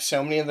bring back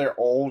so many of their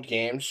old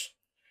games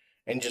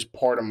and just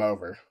port them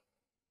over.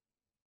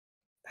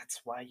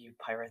 That's why you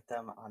pirate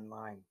them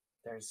online.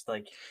 There's,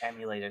 like,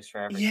 emulators for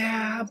everything.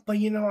 Yeah, but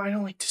I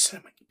don't like to sit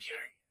on my computer.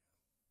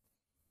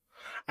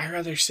 I'd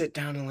rather sit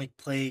down and, like,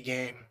 play a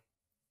game.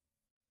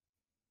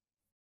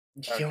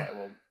 Okay,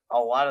 well, a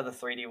lot of the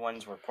 3D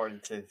ones were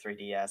ported to the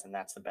 3DS, and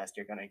that's the best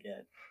you're gonna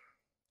get.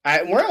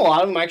 Weren't a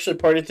lot of them actually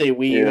ported to the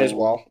Wii U as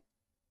well?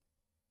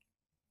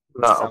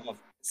 No.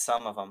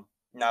 Some of them.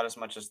 Not as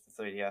much as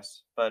the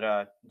 3DS.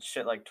 But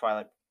shit like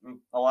Twilight,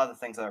 a lot of the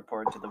things that are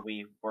ported to the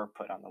Wii were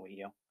put on the Wii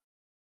U.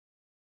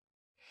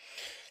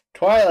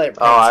 Twilight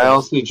Princess. Oh, I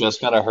also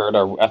just kind of heard.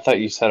 I thought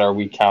you said, "Are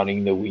we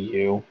counting the Wii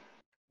U?"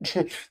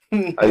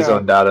 No. I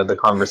zoned out of the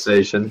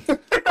conversation.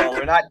 Well,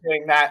 we're not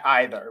doing that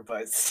either,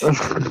 but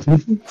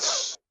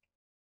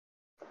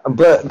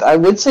But I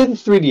would say the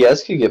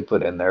 3DS could get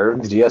put in there.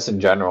 The DS in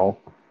general.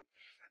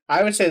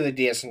 I would say the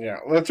DS in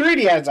general. The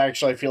 3DS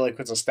actually I feel like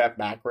was a step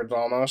backwards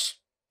almost.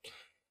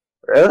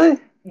 Really?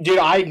 Dude,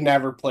 I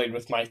never played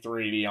with my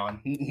 3D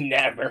on.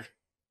 Never.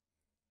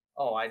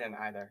 oh, I didn't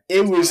either.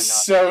 It was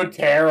so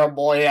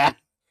terrible, yeah.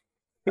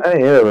 I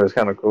think it was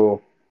kind of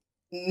cool.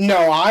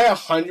 No, I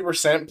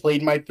 100%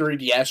 played my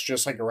 3DS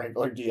just like a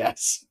regular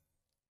DS.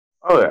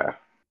 Oh yeah.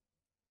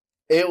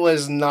 It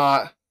was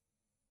not...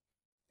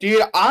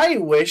 Dude, I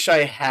wish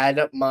I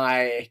had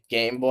my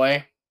Game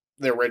Boy,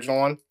 the original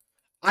one.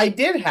 I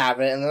did have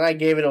it, and then I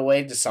gave it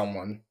away to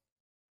someone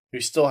who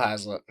still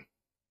has it.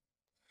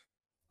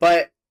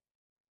 But,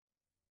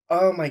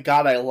 oh my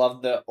god, I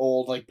love the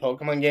old like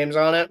Pokemon games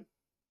on it.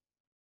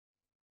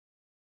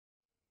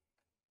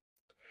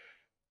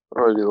 I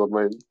really love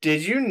mine.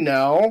 Did you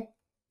know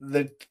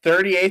the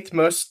 38th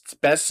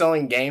most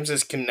best-selling games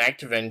is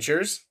Kinect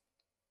Ventures?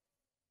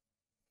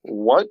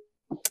 What?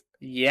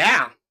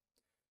 Yeah.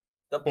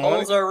 The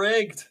polls are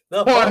rigged.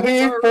 The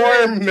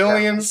 24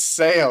 million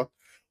sales.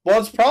 Well,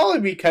 it's probably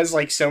because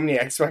like so many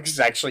Xboxes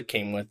actually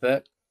came with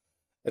it.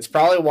 It's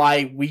probably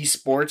why Wii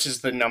Sports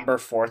is the number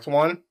 4th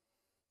one.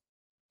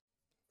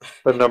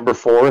 The number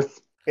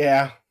 4th.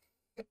 Yeah.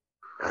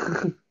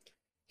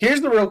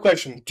 Here's the real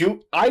question.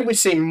 I would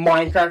say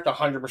Minecraft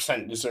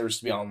 100% deserves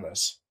to be on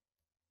this.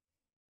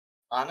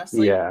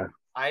 Honestly, Yeah.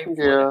 I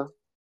Yeah.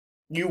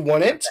 You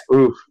want it?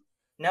 Oof.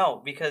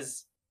 No,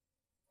 because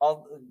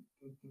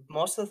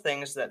most of the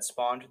things that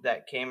spawned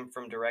that came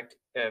from direct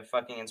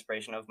fucking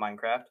inspiration of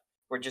Minecraft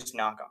were just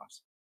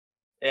knockoffs.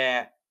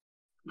 Yeah.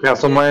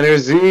 Castle Miner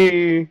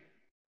Z.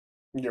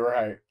 You're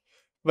right.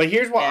 But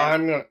here's what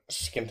I'm going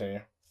to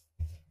continue.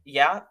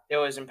 Yeah, it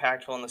was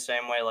impactful in the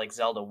same way like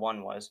Zelda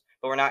 1 was,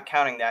 but we're not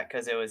counting that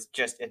because it was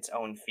just its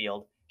own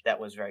field that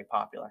was very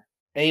popular.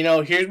 And you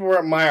know, here's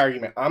where my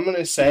argument. I'm going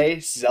to say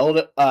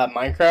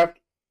Minecraft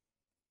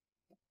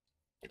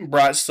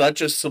brought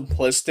such a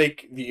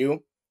simplistic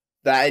view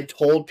that I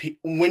told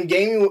people when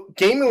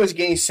gaming was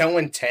getting so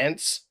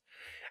intense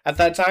at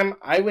that time.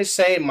 I would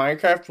say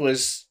Minecraft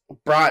was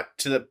brought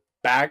to the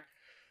back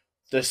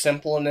the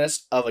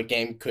simpleness of a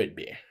game could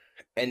be,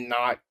 and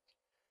not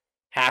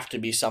have to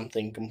be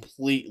something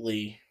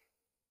completely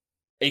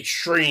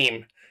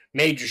extreme,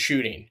 major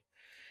shooting.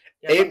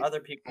 Yeah, but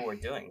other people were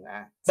doing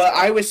that. But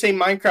I would say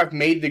Minecraft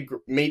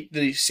made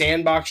the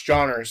sandbox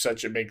genre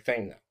such a big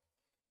thing,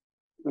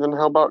 though. Then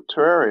how about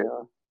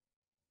Terraria?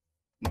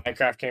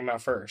 Minecraft came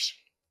out first.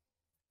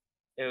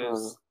 It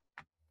was,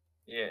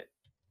 yeah,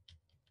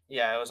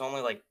 it was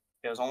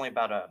only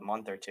about a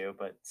month or two,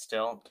 but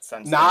still,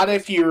 since not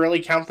if you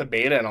really count the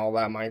beta and all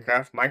that.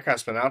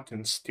 Minecraft's been out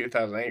since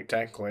 2008,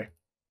 technically.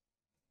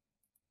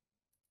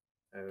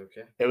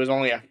 Okay. It was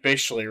only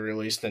officially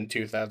released in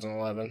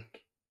 2011.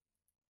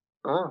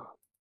 Oh.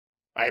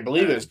 I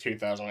believe it was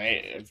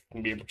 2008, if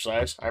to be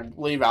precise. I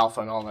believe Alpha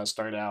and all that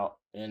started out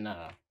in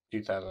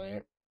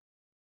 2008.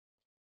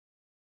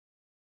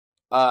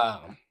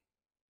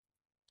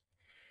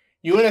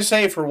 You want to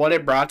say for what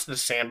it brought to the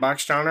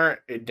sandbox genre,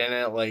 it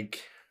didn't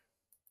like...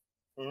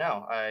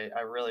 No,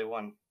 I really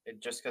wouldn't.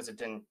 Just because it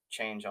didn't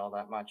change all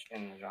that much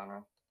in the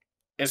genre.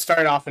 It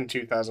started off in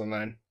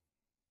 2009.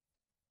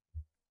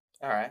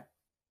 All right.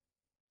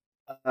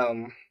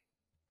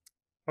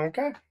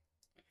 Okay.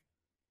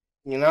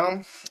 You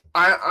know,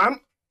 I'm.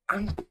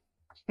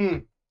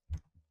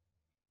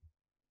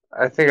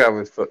 I think I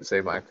would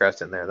say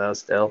Minecraft in there though.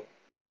 Still,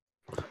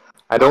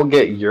 I don't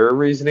get your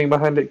reasoning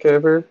behind it,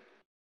 Kevin,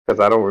 because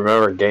I don't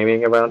remember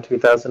gaming around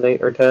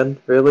 2008 or 10.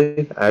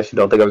 Really, I actually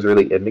don't think I was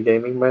really into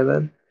gaming by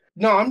then.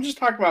 No, I'm just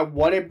talking about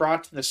what it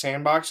brought to the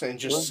sandbox and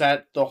just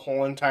set the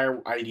whole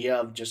entire idea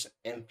of just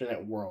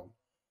infinite world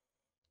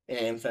and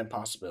infinite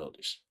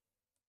possibilities.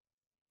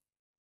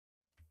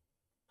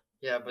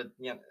 Yeah, but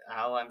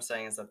all I'm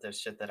saying is that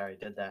there's shit that already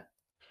did that.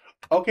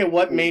 Okay,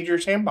 what major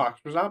sandbox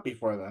was out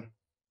before then?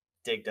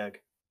 Dig Dug.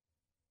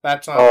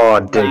 That's not. Oh,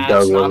 Dig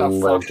Dug was not a a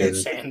legend. fucking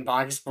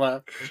sandbox,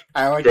 but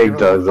I like Dig your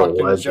Dug's a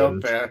fucking legend.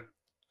 joke there.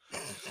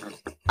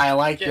 I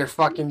like your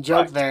fucking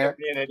joke there,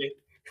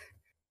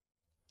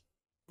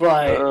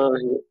 but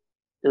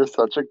You're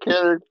such a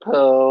killer,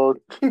 Toad.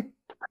 Or he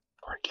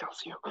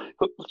kills you,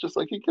 just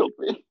like he killed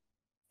me.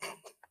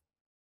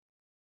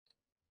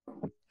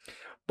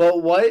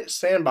 But what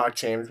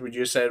sandbox games would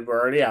you say were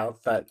already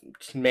out that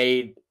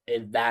made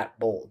it that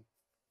bold?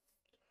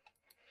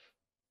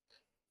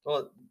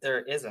 Well,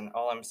 there isn't.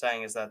 All I'm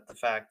saying is that the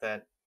fact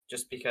that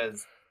just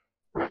because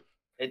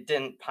it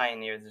didn't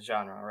pioneer the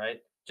genre,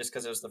 right? Just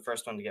because it was the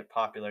first one to get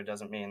popular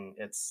doesn't mean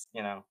it's,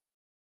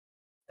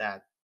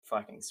 that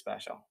fucking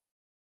special.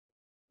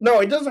 No,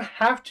 it doesn't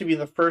have to be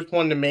the first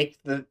one to make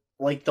the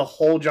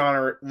whole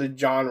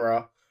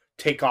genre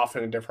take off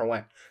in a different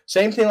way.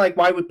 Same thing like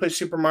why we put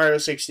Super Mario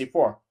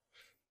 64.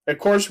 Of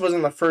course, it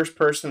wasn't the first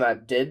person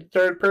that did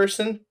third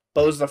person,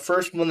 but it was the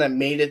first one that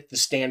made it the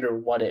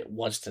standard what it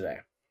was today.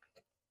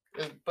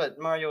 But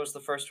Mario was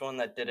the first one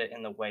that did it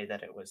in the way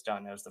that it was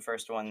done. It was the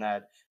first one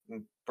that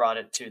brought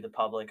it to the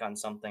public on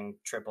something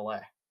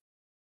AAA.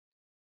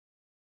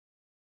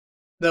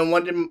 Then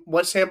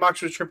what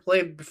sandbox was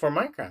AAA before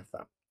Minecraft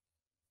though?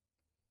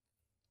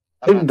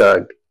 Dig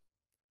Dug.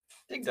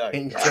 Dig Dug.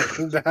 Dig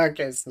Dug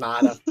is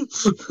not a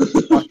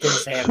fucking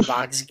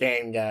sandbox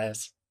game,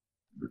 guys.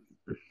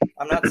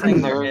 I'm not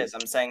saying there is.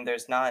 I'm saying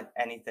there's not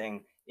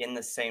anything in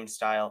the same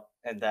style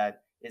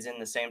that is in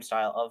the same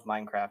style of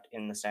Minecraft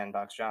in the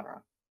sandbox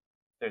genre.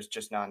 There's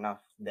just not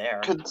enough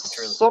there. Could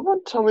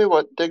someone tell me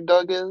what Dig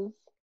Dug is?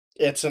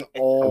 It's an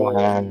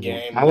old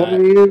game.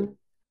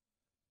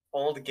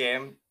 Old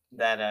game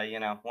that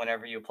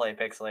whenever you play a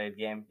pixelated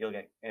game,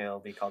 it'll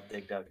be called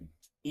Dig Dug.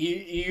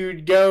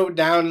 You'd go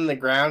down in the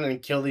ground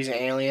and kill these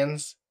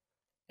aliens,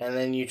 and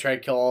then you try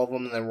to kill all of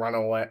them and then run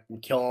away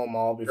and kill them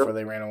all before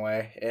they ran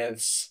away.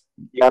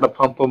 You gotta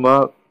pump them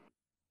up.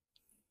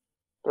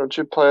 Don't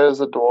you play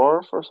as a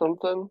dwarf or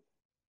something?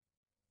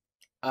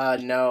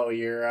 No,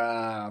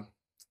 you're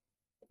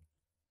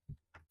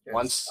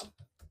once.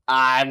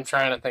 I'm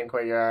trying to think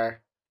what you are.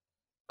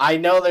 I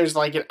know there's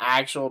like an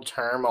actual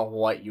term of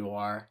what you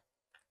are.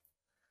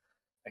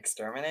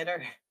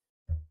 Exterminator?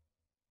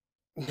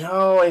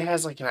 No, it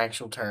has like an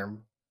actual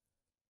term.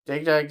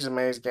 Dig Dug's a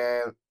maze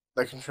game.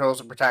 The controls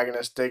the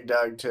protagonist Dig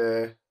Dug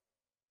to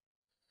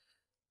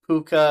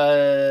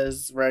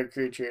Puka's red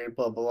creature,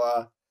 blah blah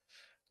blah.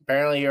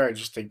 Apparently you are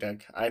just Dig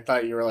Dug. I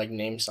thought you were like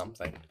name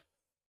something.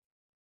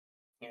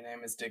 Your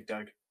name is Dig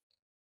Dug.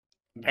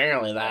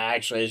 Apparently that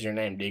actually is your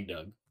name, Dig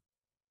Dug.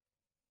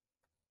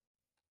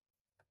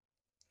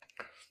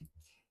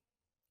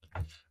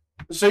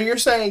 So you're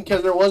saying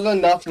because there wasn't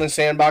enough in the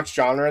sandbox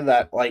genre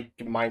that like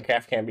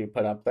Minecraft can't be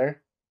put up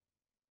there?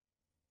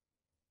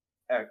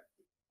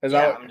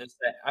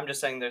 I'm just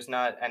saying there's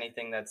not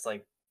anything that's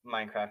like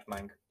Minecraft,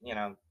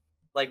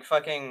 like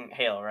fucking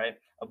Halo, right?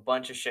 A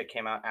bunch of shit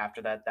came out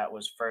after that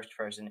was first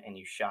person and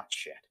you shot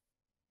shit.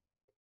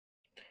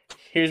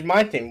 Here's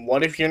my thing.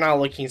 What if you're not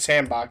looking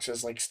sandbox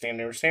as like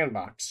standard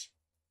sandbox?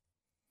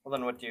 Well,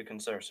 then what do you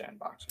consider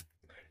sandbox?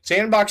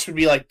 Sandbox would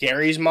be like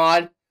Gary's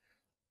mod.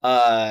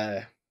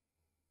 Terraria,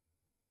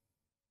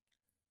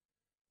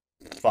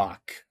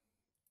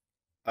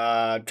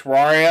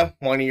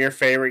 one of your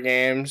favorite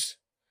games.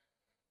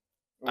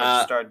 Which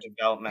started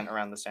development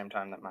around the same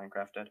time that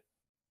Minecraft did.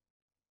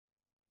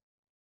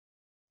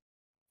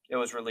 It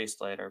was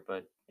released later,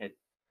 but it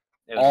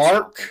was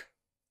Ark.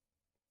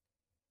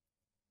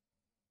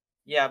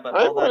 Yeah,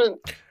 but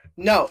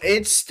no,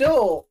 it's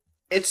still.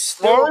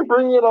 Why are we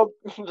bringing up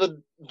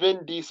the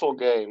Vin Diesel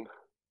game?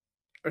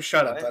 Oh,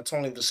 shut up! That's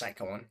only the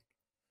second one.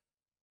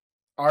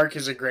 Ark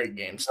is a great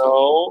game.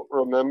 No,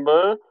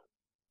 remember,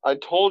 I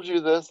told you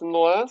this in the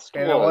last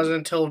one. And it wasn't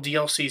until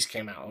DLCs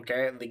came out.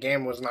 Okay, the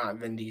game was not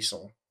Vin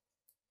Diesel.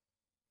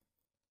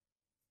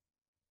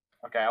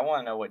 Okay, I want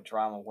to know what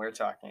drama we're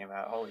talking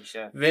about. Holy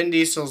shit! Vin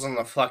Diesel's in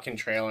the fucking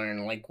trailer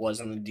and like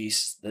wasn't the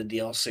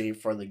DLC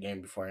for the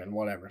game beforehand.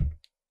 Whatever.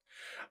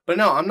 But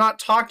no, I'm not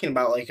talking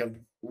about like a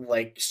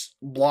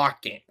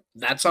block game.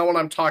 That's not what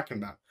I'm talking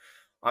about.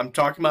 I'm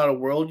talking about a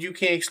world you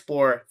can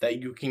explore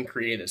that you can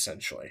create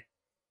essentially.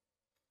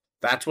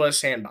 That's what a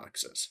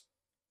sandbox is.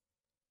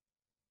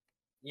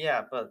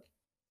 Yeah, but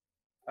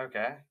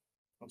okay.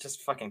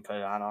 Just fucking put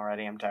it on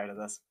already. I'm tired of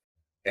this.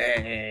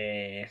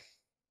 Hey.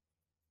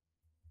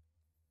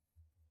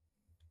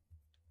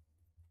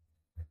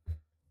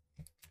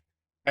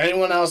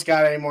 Anyone else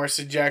got any more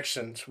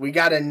suggestions? We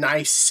got a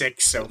nice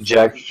 6 so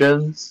far.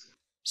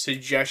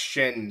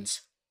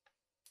 Suggestions.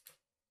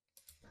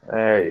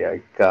 There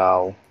you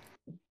go.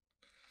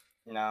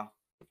 No,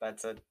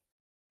 that's it.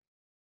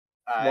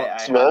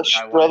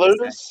 Smash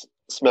Brothers?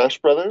 Smash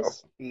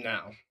Brothers?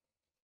 No.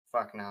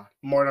 Fuck no.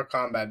 Mortal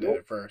Kombat did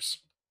it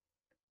first.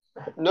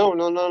 No.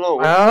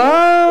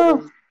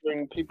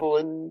 Bring people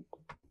in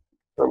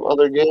from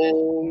other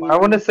games. I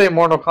want to say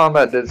Mortal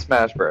Kombat did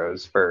Smash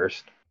Bros.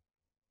 First.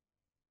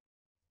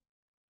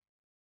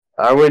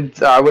 I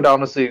would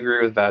honestly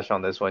agree with Vash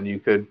on this one. You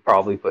could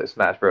probably put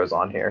Smash Bros.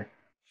 On here.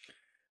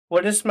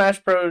 What did Smash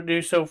Bros.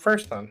 Do so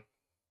first then?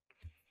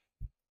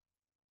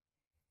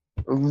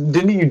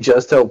 Didn't you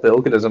just tell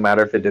Bilk it doesn't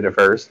matter if it did it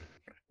first?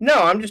 No,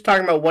 I'm just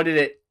talking about what did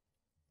it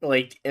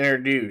like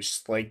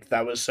introduce? Like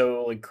that was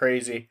so like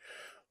crazy.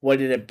 What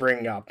did it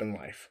bring up in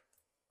life?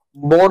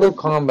 Mortal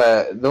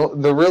Kombat.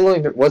 The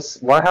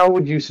real how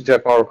would you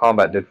suggest Mortal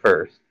Kombat did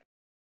first?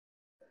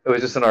 It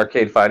was just an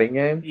arcade fighting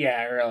game.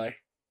 Yeah, really.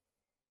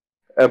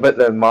 But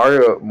then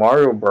Mario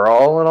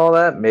Brawl and all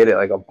that made it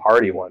like a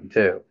party one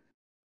too.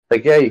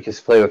 Like yeah, you can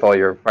play with all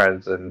your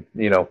friends and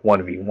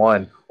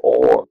 1v1,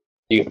 or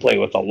you can play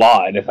with a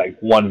lot and it's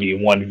like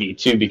 1v1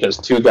 v2 because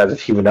two guys are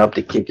teaming up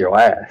to kick your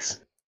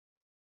ass.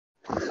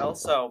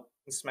 Also,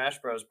 Smash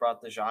Bros.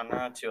 Brought the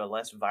genre to a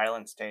less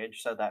violent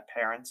stage so that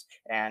parents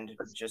and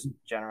just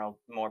general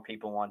more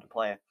people wanted to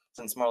play it.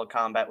 Since Mortal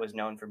Kombat was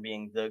known for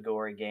being the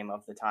gory game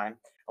of the time,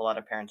 a lot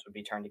of parents would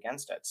be turned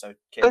against it. So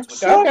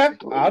kids would Okay,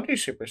 I'll do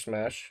Super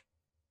Smash.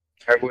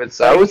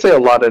 I would say a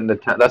lot of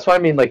Nintendo. That's why I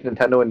mean, like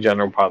Nintendo in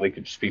general probably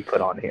could just be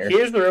put on here.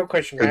 Here's the real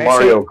question: Because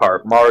Mario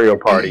Kart, Mario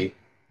Party,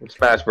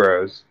 Smash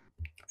Bros.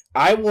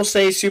 I will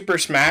say Super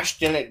Smash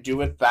didn't do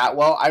it that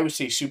well. I would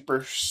say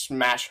Super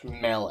Smash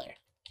Melee.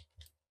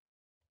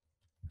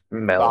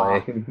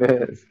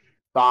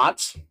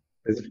 Thoughts?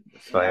 It's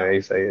funny how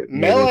you say it.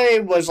 Melee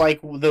was like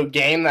the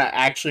game that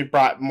actually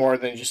brought more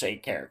than just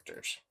 8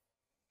 characters.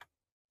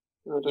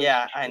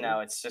 Yeah, I know.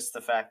 It's just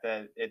the fact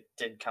that it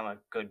did come a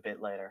good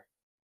bit later.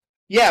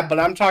 Yeah, but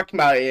I'm talking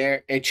about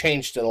it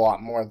changed it a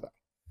lot more though.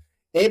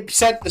 It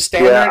set the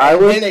standard. Yeah, I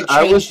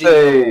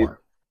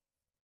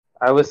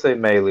would say it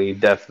Melee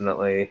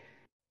definitely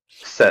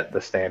set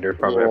the standard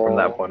from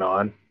that point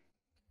on.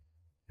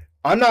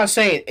 I'm not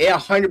saying it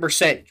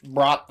 100%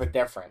 brought the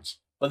difference,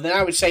 but then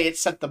I would say it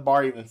set the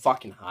bar even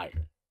fucking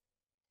higher.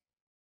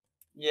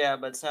 Yeah,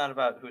 but it's not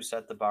about who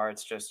set the bar.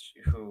 It's just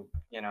who,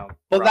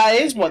 But that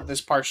is what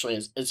this partially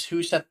is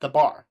who set the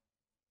bar.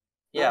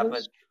 Yeah,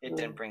 but it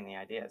didn't bring the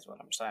idea, is what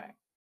I'm saying.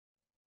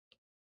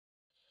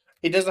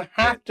 It doesn't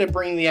have to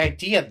bring the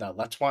idea, though.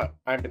 That's what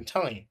I've been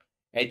telling you.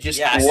 It just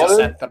has to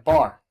set the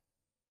bar.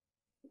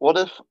 What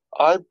if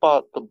I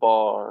bought the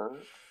bar?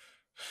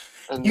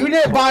 You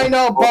didn't buy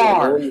no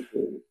bar!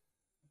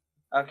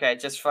 Okay,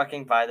 just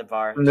fucking buy the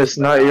bar. It's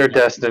not your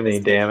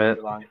destiny, damn it.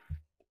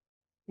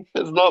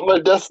 It's not my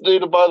destiny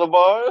to buy the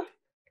bar?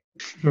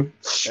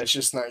 That's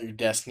just not your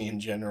destiny in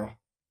general.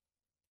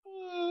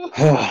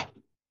 God.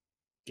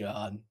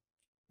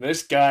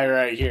 This guy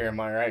right here,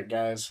 am I right,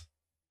 guys?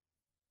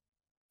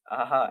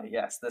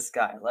 Yes, this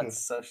guy.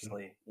 Let's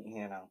socially,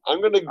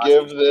 I'm gonna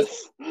give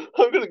this.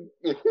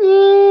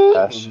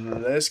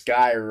 This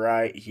guy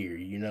right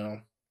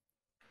here,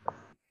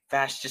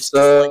 Vash, just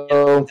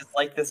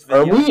like this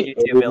video on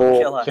YouTube, it'll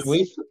kill us.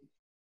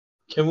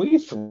 Can we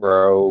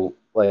throw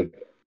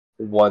like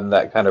one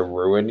that kind of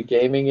ruined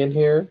gaming in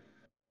here?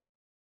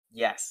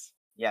 Yes,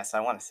 I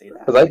want to see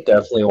that. Because I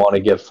definitely want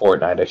to give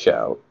Fortnite a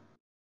shout.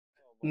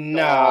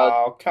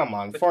 No, come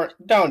on.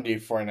 Don't do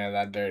Fortnite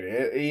that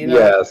dirty.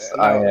 Yes,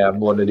 no. I am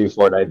going to do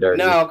Fortnite dirty.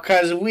 No,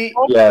 because we...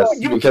 Yes,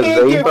 because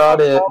they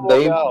brought in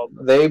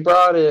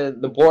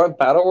the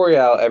Battle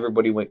Royale,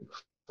 everybody went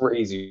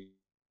crazy.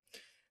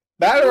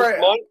 Battle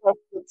Royale...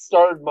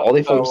 All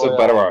they focused on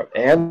Battle Royale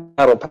and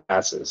Battle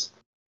Passes.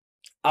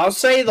 I'll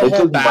say the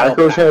whole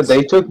Battle Pass.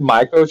 They took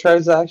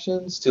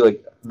microtransactions to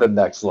like the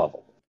next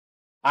level.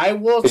 I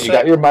will say... You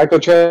got your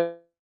microtransactions,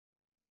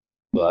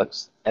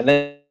 and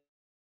then...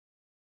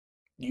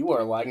 You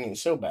are lagging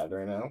so bad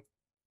right now.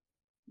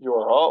 You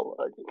are all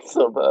lagging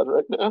so bad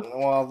right now.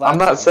 Well, I'm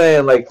not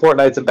saying like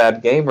Fortnite's a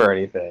bad game or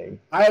anything.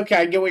 I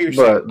get what you're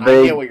saying.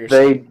 I get what you're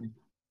saying.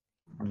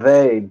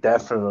 They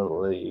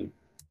definitely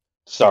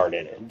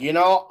started it.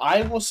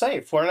 I will say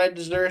Fortnite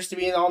deserves to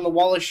be on the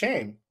wall of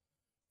shame.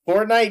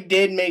 Fortnite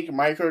did make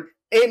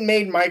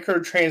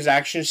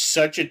microtransactions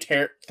such a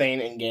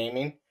thing in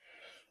gaming.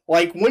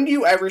 Like, when do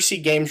you ever see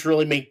games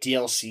really make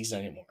DLCs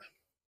anymore?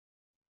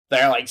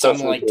 They're like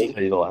something like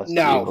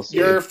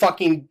your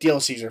fucking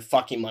DLCs are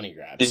fucking money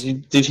grabs.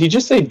 Did he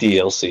just say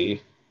DLC?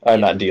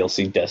 Not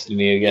DLC,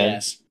 Destiny again.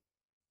 Yes.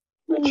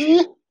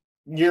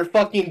 You're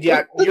fucking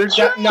you're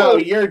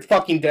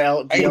fucking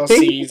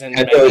DLCs and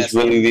that was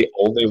really the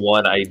only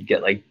one I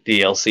get like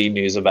DLC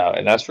news about,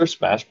 and that's for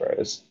Smash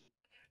Bros.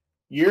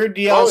 Your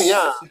DLC. Oh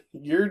yeah.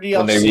 Your DLC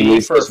when they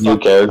release for new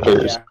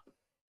characters. Yeah.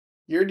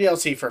 Your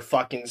DLC for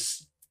fucking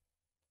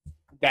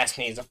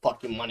Destiny is a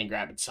fucking money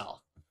grab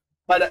itself.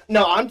 But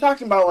no, I'm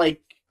talking about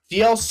like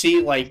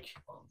DLC, like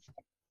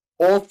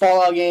old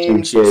Fallout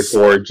games, GTA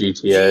 4,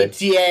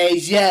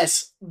 GTAs.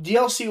 Yes,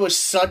 DLC was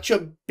such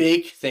a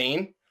big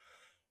thing,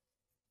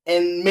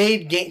 and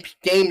made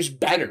games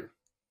better.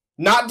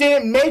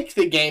 Didn't make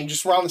the game,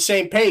 just we're on the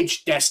same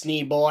page.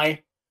 Destiny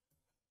boy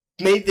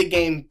made the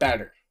game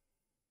better.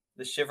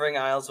 The Shivering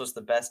Isles was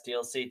the best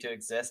DLC to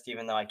exist,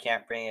 even though I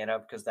can't bring it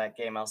up because that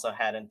game also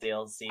had a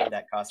DLC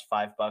that cost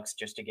 $5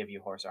 just to give you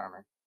horse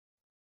armor.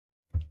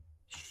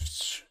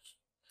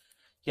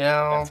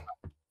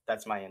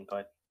 That's my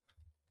input.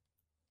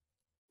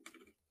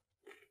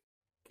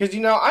 Because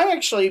I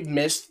actually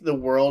missed the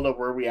world of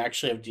where we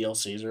actually have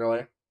DLCs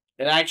earlier.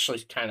 It actually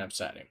is kind of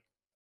upsetting.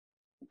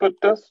 But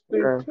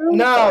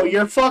no,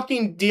 your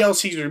fucking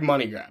DLCs are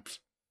money grabs.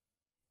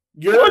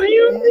 What do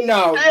you mean?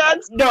 No,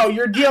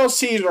 your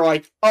DLCs are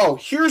like, oh,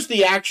 here's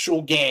the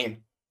actual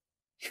game.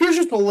 Here's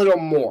just a little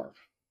more.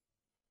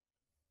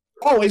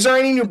 Oh, is there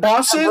any new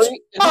bosses?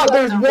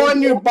 There's one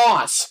new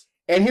boss.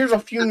 And here's a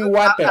few new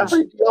weapons.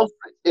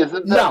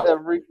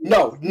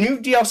 No, new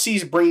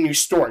DLCs bring new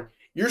story.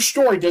 Your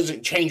story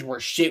doesn't change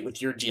worth shit with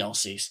your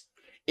DLCs.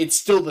 It's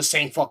still the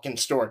same fucking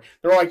story.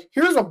 They're like,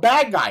 here's a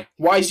bad guy.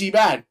 Why is he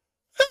bad?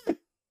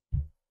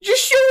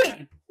 Just shoot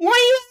him. Why are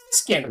you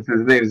asking?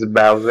 His name's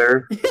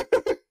Bowser.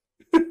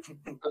 Isn't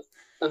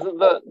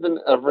that in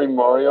every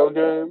Mario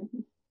game?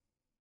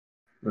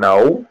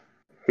 No.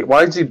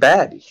 Why is he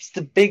bad? He's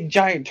the big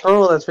giant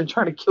turtle that's been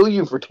trying to kill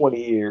you for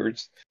 20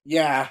 years.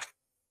 Yeah.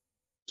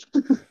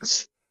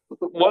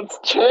 What's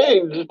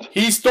changed?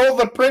 He stole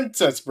the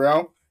princess,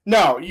 bro.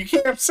 No, you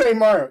can't say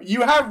Mario.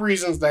 You have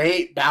reasons to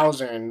hate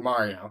Bowser and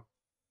Mario.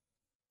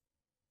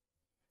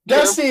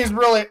 Destiny is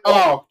really,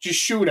 just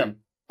shoot him.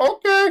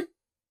 Okay.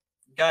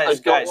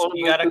 Guys,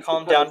 you gotta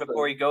calm down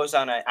before he goes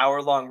on an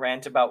hour-long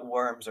rant about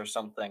worms or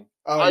something.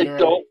 I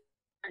don't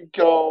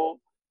go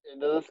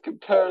into this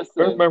comparison.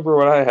 I remember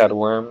when I had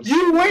worms.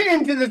 You went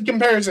into this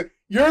comparison.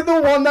 You're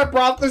the one that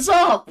brought this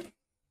up.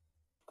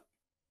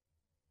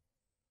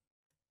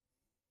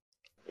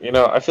 You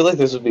know, I feel like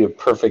this would be a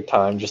perfect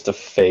time just to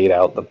fade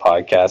out the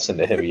podcast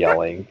into him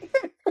yelling.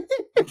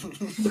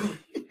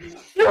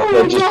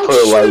 Then just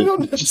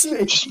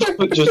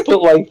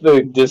put like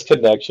the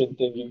disconnection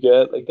thing you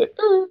get, like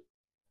the.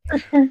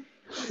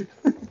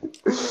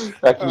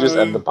 That can just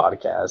end the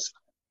podcast.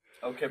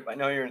 Okay, I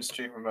know you're in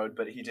streamer mode,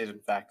 but he did in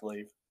fact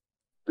leave.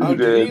 Oh,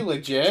 did he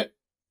legit?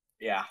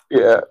 Yeah.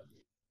 Yeah.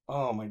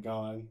 Oh my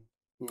god.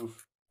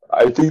 Oof.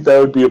 I think that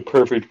would be a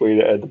perfect way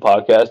to end the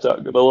podcast,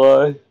 not gonna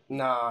lie.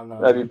 No.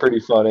 That'd be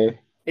pretty funny.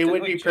 It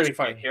would be pretty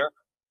funny. Here?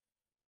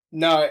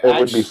 No, it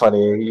would be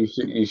funny.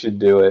 You should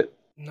do it.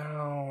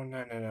 No.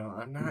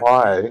 I'm not.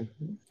 Why?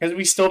 Because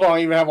we still don't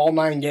even have all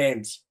 9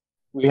 games.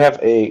 We have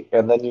 8,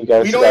 and then you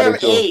guys got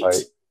into a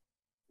fight.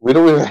 We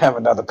don't even have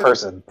another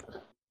person.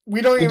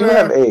 We don't even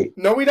have 8.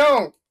 No, we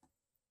don't.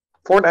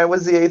 Fortnite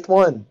was the 8th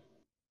one.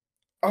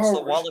 It's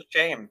the Wall of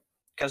Shame.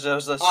 Because it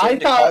was the I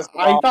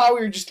thought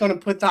we were just going to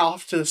put that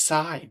off to the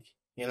side,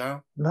 you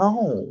know?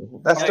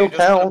 No, that still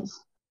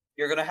counts.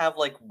 You're going to have,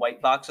 like,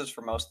 white boxes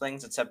for most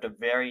things, except a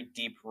very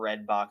deep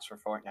red box for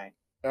Fortnite.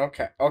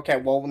 Okay,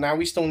 well, now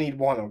we still need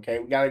 1, okay?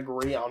 We got to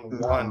agree on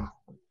 1.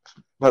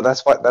 But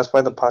that's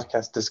why the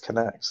podcast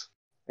disconnects.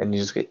 And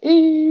you just get,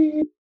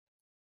 eee.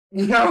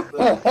 No.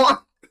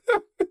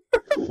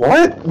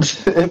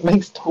 What? It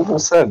makes total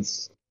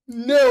sense.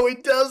 No,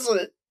 it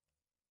doesn't.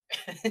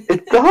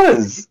 It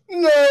does.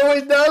 No,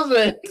 it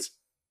doesn't.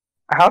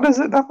 How does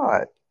it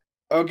not?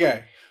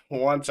 Okay,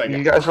 1 second.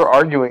 You guys were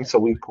arguing, so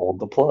we pulled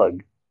the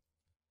plug.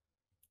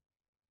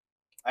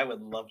 I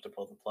would love to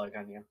pull the plug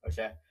on you.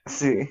 Okay.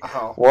 See.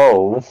 Oh.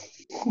 Whoa.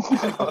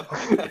 I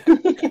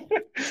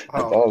thought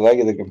I was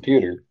like the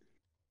computer.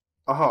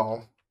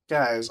 Oh,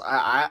 guys,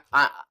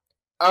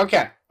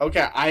 okay.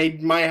 I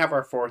might have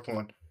our 4th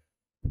one.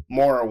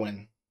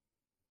 Morrowind.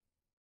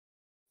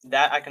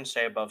 That I can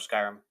say above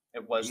Skyrim.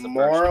 It was the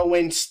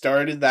Morrowind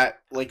started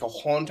that like a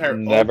whole entire.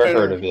 Never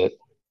heard of it.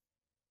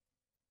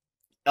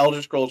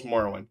 Elder Scrolls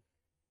Morrowind.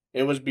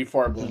 It was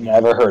before Oblivion.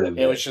 Never heard of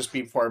it. It was just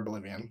before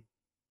Oblivion.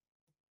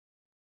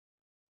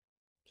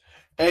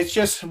 It's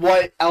just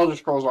what Elder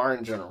Scrolls are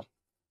in general.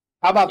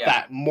 How about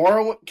that?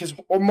 Morrowind, because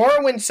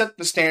Morrowind set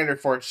the standard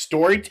for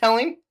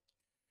storytelling,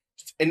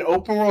 an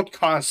open world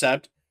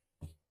concept,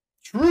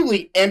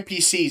 truly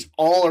NPCs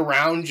all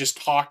around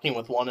just talking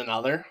with one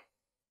another.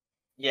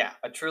 Yeah,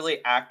 a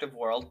truly active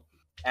world.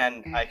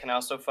 And I can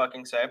also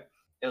fucking say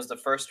it was the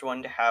first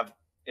one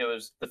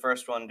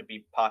to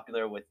be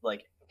popular with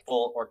like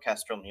full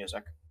orchestral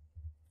music.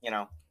 You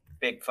know,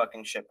 big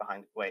fucking shit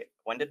behind it. Wait,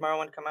 when did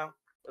Morrowind come out?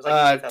 It was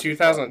like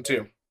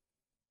 2002.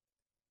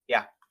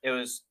 Yeah, it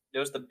was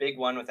the big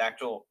one with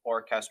actual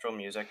orchestral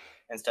music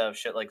instead of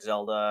shit like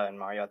Zelda and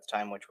Mario at the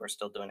time, which were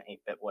still doing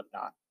 8-bit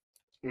whatnot.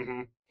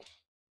 Mm-hmm.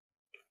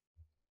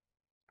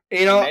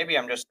 You know, maybe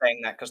I'm just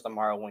saying that because the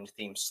Morrowind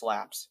theme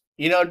slaps.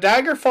 You know,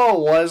 Daggerfall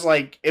was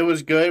like, it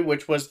was good,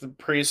 which was the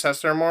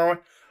predecessor of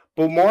Morrowind,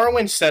 but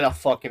Morrowind set a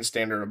fucking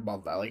standard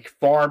above that, like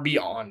far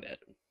beyond it.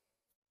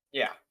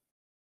 Yeah.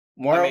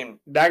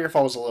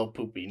 Daggerfall was a little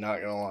poopy,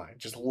 not gonna lie,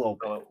 just a little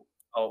bit.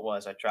 Oh, it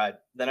was. I tried.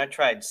 Then I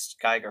tried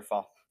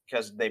Skygerfall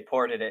because they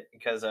ported it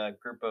because a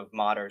group of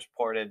modders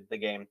ported the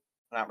game.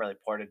 Not really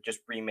ported,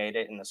 just remade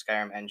it in the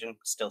Skyrim engine.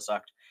 Still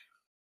sucked.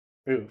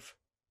 Oof.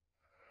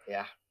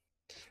 Yeah.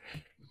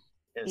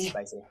 It was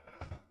spicy.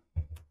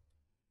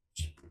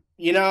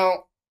 You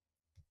know,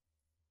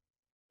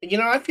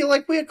 I feel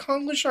like we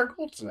accomplished our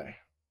goal today.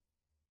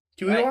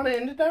 Do we want to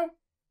end it now?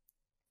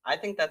 I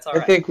think that's all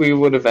right. I think we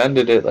would have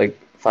ended it like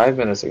 5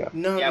 minutes ago.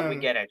 No. We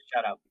get it.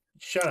 Shut up.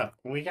 Shut up.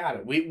 We got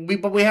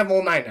it. But we have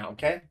all night now,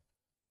 okay?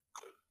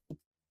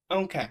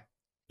 Okay.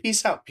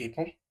 Peace out,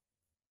 people.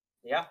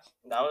 Yeah,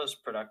 that was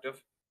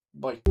productive.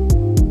 Bye.